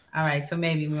fire. All right, so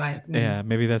maybe we might yeah,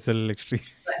 maybe that's a little extreme.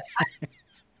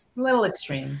 a little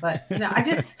extreme, but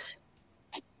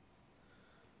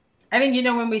I think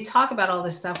when we talk about all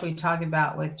this stuff we talk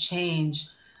about with change,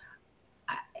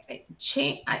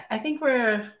 I think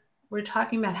we're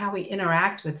talking about how we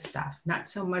interact with stuff, not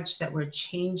so much that we're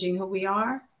changing who we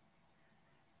are.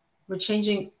 We're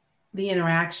changing the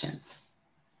interactions.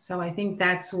 So I think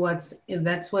that's what's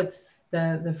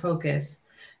the focus.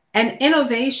 And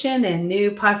innovation and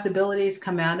new possibilities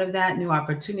come out of that, new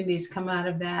opportunities come out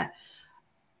of that.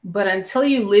 But until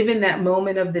you live in that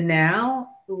moment of the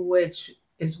now, which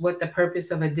is what the purpose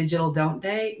of a digital don't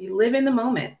day, you live in the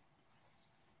moment.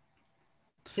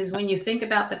 Because when you think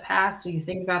about the past or you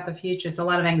think about the future, it's a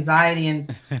lot of anxiety and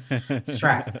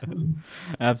stress.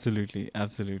 Absolutely,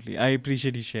 absolutely. I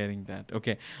appreciate you sharing that.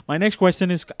 Okay, my next question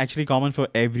is actually common for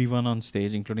everyone on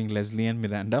stage, including Leslie and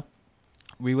Miranda.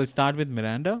 We will start with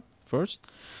Miranda first.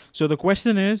 So the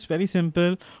question is very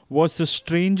simple. What's the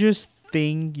strangest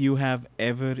thing you have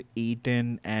ever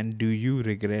eaten, and do you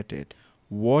regret it?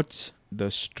 What's the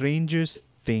strangest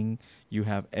thing you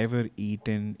have ever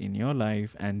eaten in your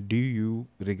life, and do you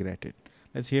regret it?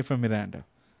 Let's hear from Miranda.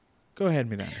 Go ahead,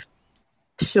 Miranda.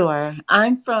 Sure.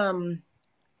 I'm from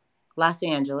Los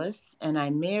Angeles and I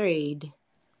married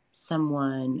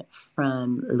someone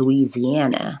from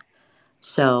Louisiana.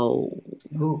 So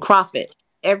Ooh. crawfish.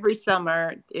 Every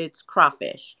summer it's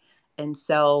crawfish. And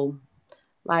so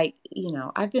I've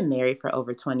been married for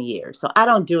over 20 years. So I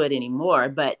don't do it anymore,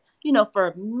 but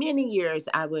for many years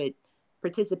I would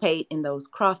participate in those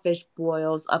crawfish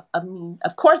boils.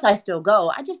 Of course I still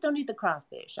go. I just don't eat the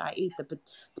crawfish. I eat the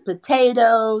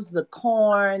potatoes, the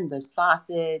corn, the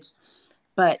sausage,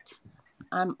 but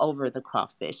I'm over the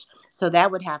crawfish. So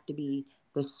that would have to be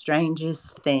the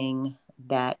strangest thing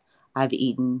that I've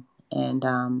eaten, and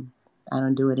I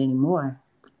don't do it anymore.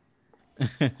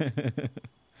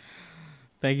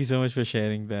 Thank you so much for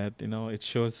sharing that. It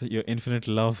shows your infinite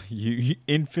love, you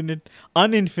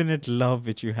uninfinite love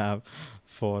which you have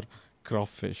for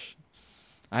crawfish.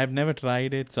 I've never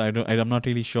tried it, so I'm not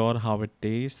really sure how it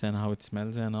tastes and how it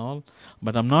smells and all.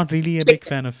 But I'm not really a big Chicken.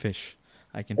 fan of fish.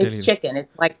 I can tell It's you. chicken.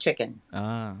 It's like chicken.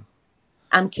 Ah,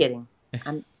 I'm kidding.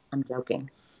 I'm joking.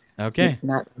 It's okay.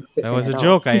 not That chicken was a at all.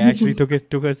 joke. I actually took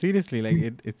her seriously.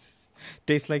 Like it's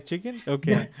tastes like chicken.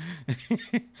 Okay.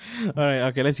 All right.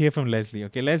 Okay. Let's hear from Leslie.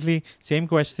 Okay, Leslie. Same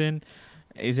question.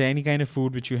 Is there any kind of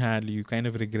food which you had you kind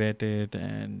of regret it?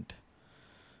 And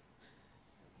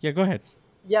yeah, go ahead.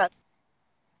 Yeah.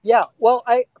 Yeah. Well,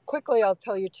 I'll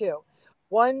tell you two.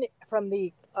 One from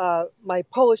the my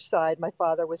Polish side. My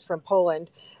father was from Poland,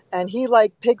 and he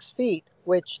liked pig's feet,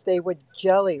 which they would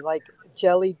like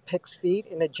jellied pig's feet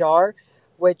in a jar,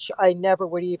 which I never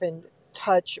would even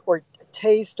touch or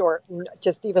taste or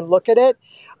just even look at it.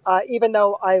 Even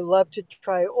though I love to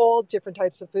try all different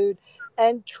types of food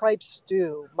and tripe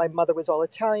stew. My mother was all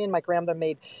Italian. My grandmother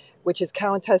made, which is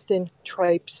cow intestine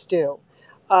tripe stew.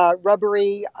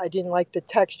 Rubbery. I didn't like the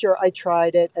texture. I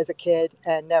tried it as a kid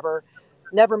and never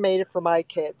made it for my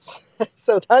kids.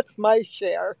 So that's my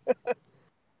share.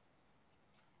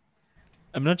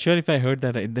 I'm not sure if I heard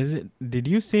that right. Did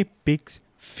you say pig's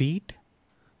feet?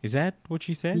 Is that what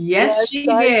she said? Yes, Yes, she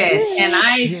I did. And did.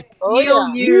 I Shit. Oh,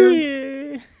 feel yeah. you.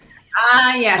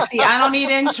 Yeah. Yeah. See, I don't eat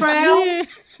entrails.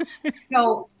 Yeah.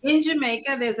 So in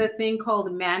Jamaica, there's a thing called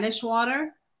manish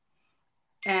water.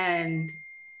 And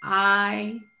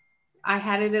I I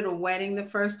had it at a wedding the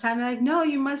first time. They're like, no,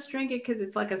 you must drink it because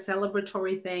it's like a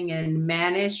celebratory thing, and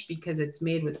manish because it's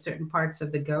made with certain parts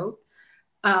of the goat.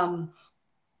 Um,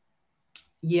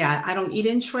 yeah, I don't eat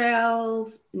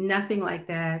entrails, nothing like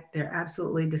that. They're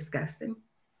absolutely disgusting.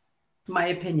 My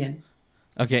opinion.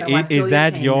 Okay, So I is feel your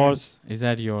that pain there. yours? Is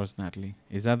that yours, Natalie?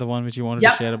 Is that the one which you wanted to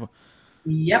Yep. share about?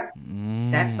 Yep.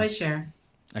 That's Mm. my share.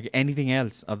 Okay, anything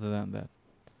else other than that?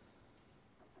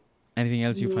 Anything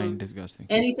else you find Mm, disgusting?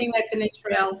 anything that's an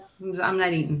entrail, I'm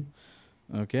not eating.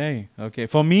 Okay, okay.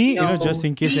 For me, just No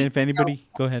in case feet, if no. anybody,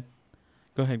 go ahead,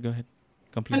 go ahead, No,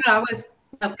 complete. no, I was,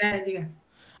 no, go ahead, you go.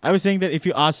 I was saying that if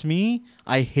you ask me,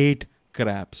 I hate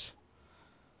crabs.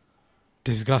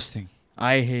 Disgusting.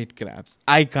 I hate crabs.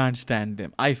 I can't stand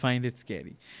them. I find it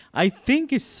scary. I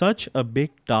think it's such a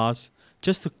big task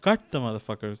just to cut the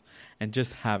motherfuckers and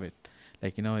just have it.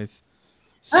 Like, it's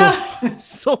so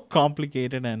so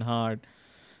complicated and hard.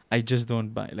 I just don't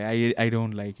buy. Like, I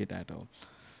don't like it at all.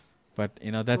 But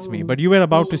that's me. But Mm, you were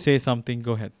about to mm. say something.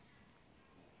 Go ahead.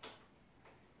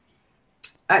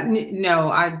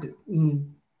 No,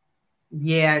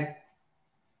 yeah,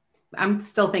 I'm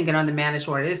still thinking on the manish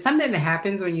word. It's something that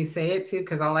happens when you say it too,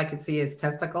 because all I could see is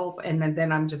testicles, and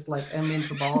then I'm just like, I'm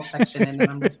into ball section, and then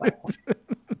I'm just like,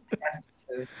 that's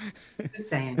food. Just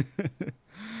saying,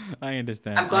 I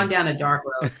understand. I've gone down a dark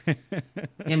road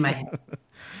in my head.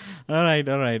 All right,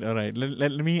 all right, all right.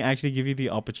 Let me actually give you the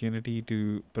opportunity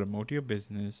to promote your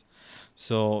business.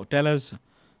 So tell us,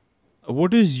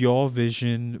 what is your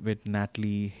vision with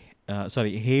Natalie,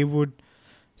 Heywood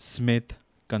Smith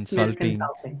Smith Consulting.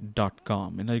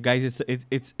 Consulting.com. Guys,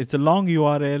 it's a long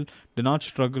URL. Do not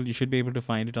struggle. You should be able to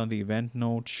find it on the event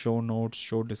notes,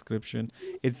 show description.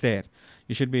 It's there.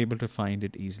 You should be able to find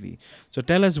it easily. So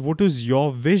tell us, what is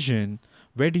your vision?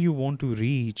 Where do you want to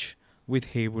reach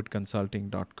with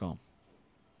HeywoodConsulting.com?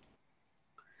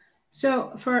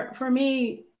 So for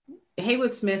me,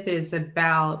 Heywood Smith is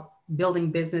about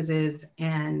building businesses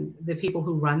and the people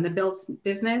who run the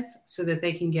business so that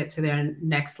they can get to their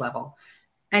next level.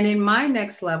 And in my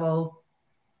next level,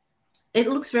 it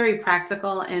looks very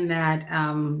practical in that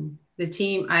the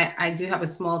team, I do have a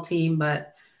small team,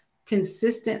 but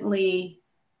consistently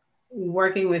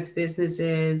working with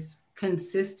businesses,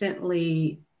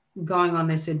 consistently going on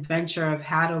this adventure of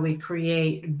how do we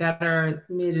create better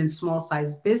mid and small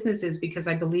sized businesses, because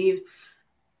I believe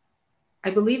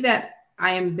that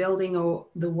I am building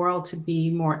the world to be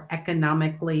more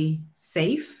economically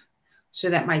safe so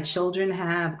that my children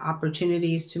have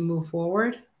opportunities to move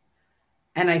forward.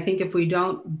 And I think if we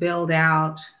don't build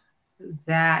out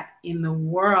that in the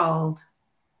world,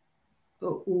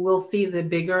 we'll see the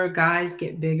bigger guys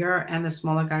get bigger and the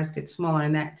smaller guys get smaller.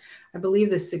 And that, I believe,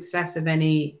 the success of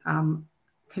any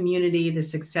community, the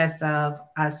success of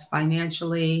us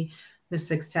financially, the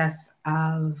success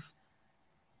of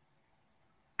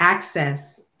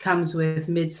access comes with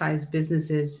mid-sized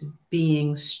businesses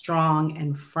being strong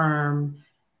and firm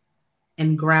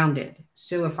and grounded.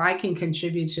 So if I can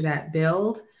contribute to that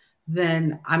build,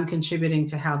 then I'm contributing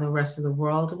to how the rest of the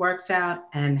world works out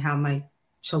and how my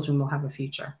children will have a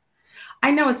future.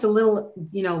 I know it's a little,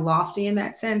 lofty in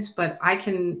that sense, but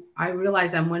I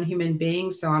realize I'm one human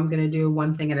being, so I'm going to do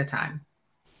one thing at a time.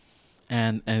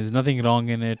 And there's nothing wrong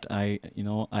in it.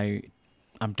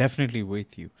 I'm definitely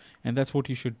with you, and that's what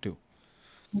you should do.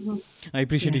 Mm-hmm. I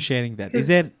appreciate Yeah. you sharing that. 'Cause-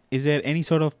 Is there any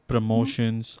sort of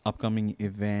promotions, upcoming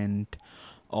event,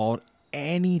 or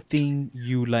anything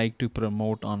you like to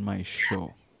promote on my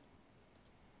show?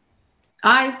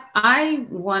 I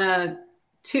want a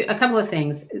couple of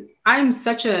things. I'm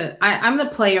the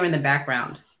player in the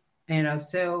background,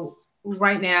 so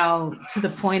right now, to the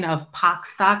point of POC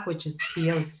stock, which is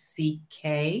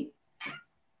POCK,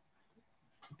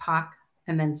 POC,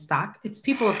 and then stock. It's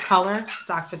people of color,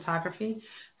 stock photography.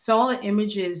 So all the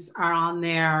images are on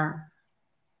there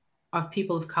of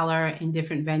people of color in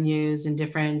different venues, in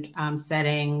different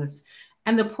settings.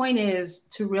 And the point is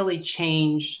to really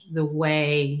change the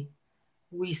way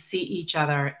we see each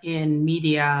other in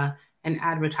media and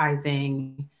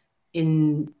advertising,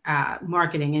 in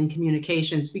marketing and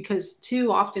communications, because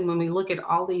too often when we look at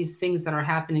all these things that are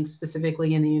happening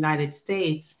specifically in the United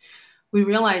States, we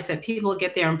realize that people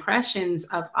get their impressions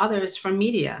of others from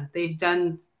media. They've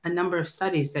done a number of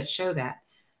studies that show that.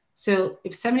 So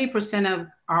if 70% of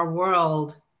our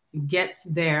world gets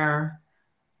their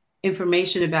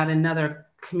information about another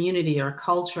community or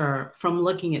culture from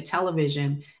looking at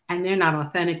television and they're not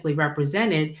authentically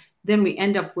represented, then we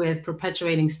end up with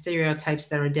perpetuating stereotypes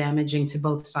that are damaging to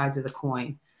both sides of the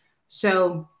coin.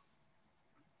 So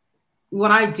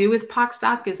what I do with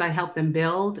POCSTOC is I help them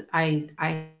build.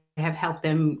 I have helped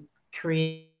them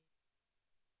create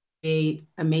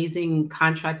amazing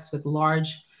contracts with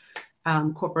large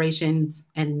corporations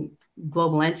and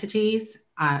global entities.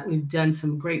 We've done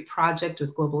some great projects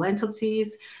with global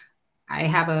entities. I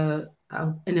have an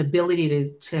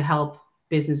ability to help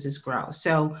businesses grow.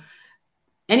 So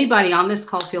anybody on this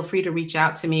call, feel free to reach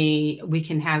out to me. We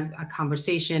can have a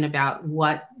conversation about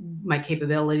what my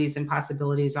capabilities and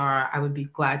possibilities are. I would be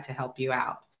glad to help you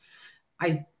out.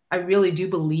 I really do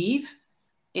believe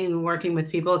in working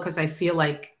with people because I feel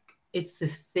like it's the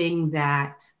thing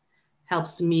that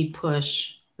helps me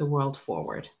push the world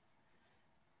forward.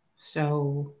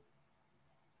 So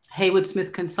Heywood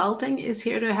Smith Consulting is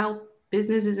here to help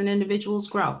businesses and individuals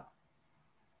grow,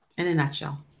 in a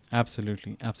nutshell.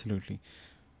 Absolutely.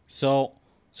 So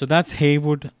that's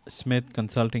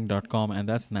HeywoodSmithConsulting.com, and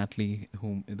that's Nathalie,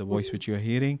 whom the voice which you are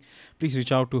hearing. Please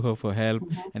reach out to her for help.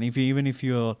 And even if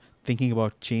you're thinking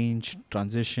about change,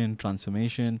 transition,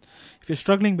 transformation, if you're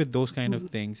struggling with those kind of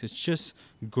things, it's just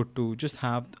good to just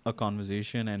have a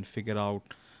conversation and figure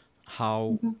out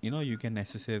how you can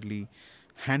necessarily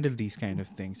handle these kind of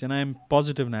things. And I'm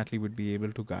positive Nathalie would be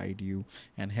able to guide you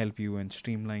and help you and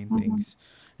streamline things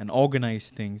and organize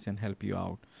things and help you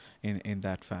out in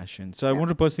that fashion. So I want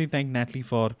to personally thank Nathalie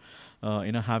for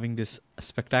having this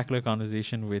spectacular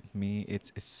conversation with me.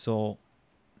 It's so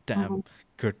damn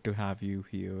good to have you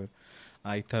here.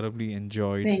 I thoroughly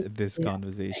enjoyed this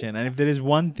conversation. And if there is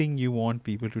one thing you want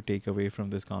people to take away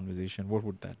from this conversation, what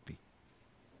would that be?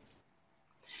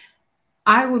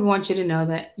 I would want you to know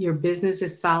that your business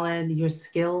is solid, your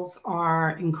skills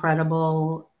are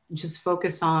incredible. Just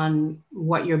focus on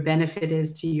what your benefit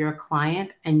is to your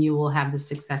client, and you will have the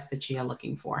success that you are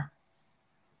looking for.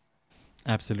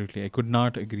 Absolutely. I could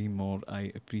not agree more.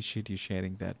 I appreciate you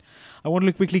sharing that. I want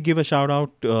to quickly give a shout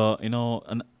out,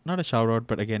 not a shout out,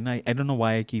 but again, I don't know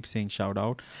why I keep saying shout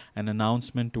out, an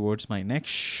announcement towards my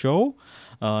next show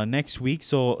next week.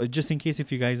 So just in case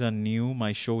if you guys are new,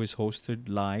 my show is hosted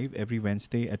live every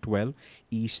Wednesday at 12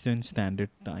 Eastern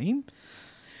Standard Time.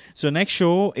 So next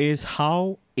show is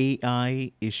How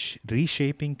AI is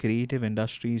Reshaping Creative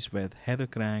Industries with Heather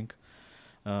Crank.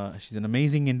 She's an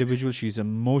amazing individual. She's a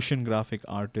motion graphic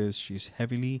artist. She's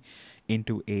heavily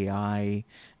into AI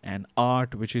and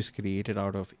art, which is created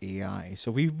out of AI.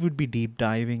 So we would be deep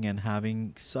diving and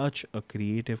having such a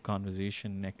creative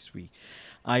conversation next week.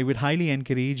 I would highly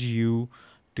encourage you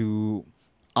to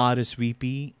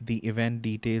RSVP. The event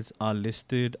details are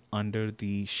listed under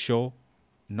the show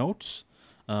notes.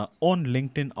 On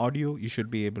LinkedIn audio, you should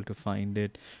be able to find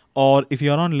it. Or if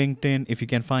you're on LinkedIn, if you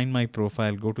can find my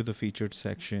profile, go to the featured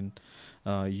section.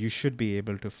 You should be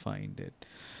able to find it.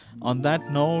 On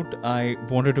that note, I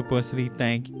wanted to personally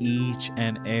thank each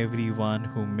and everyone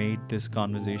who made this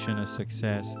conversation a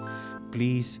success.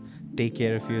 Please take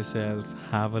care of yourself.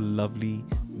 Have a lovely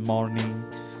morning,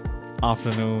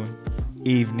 afternoon,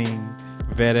 evening,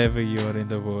 wherever you are in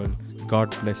the world.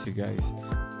 God bless you guys.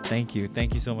 Thank you.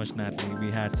 Thank you so much, Nathalie.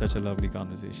 We had such a lovely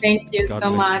conversation. Thank you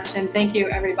so much. And thank you,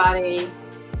 everybody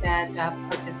that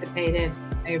participated.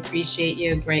 I appreciate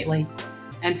you greatly.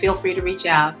 And feel free to reach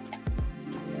out.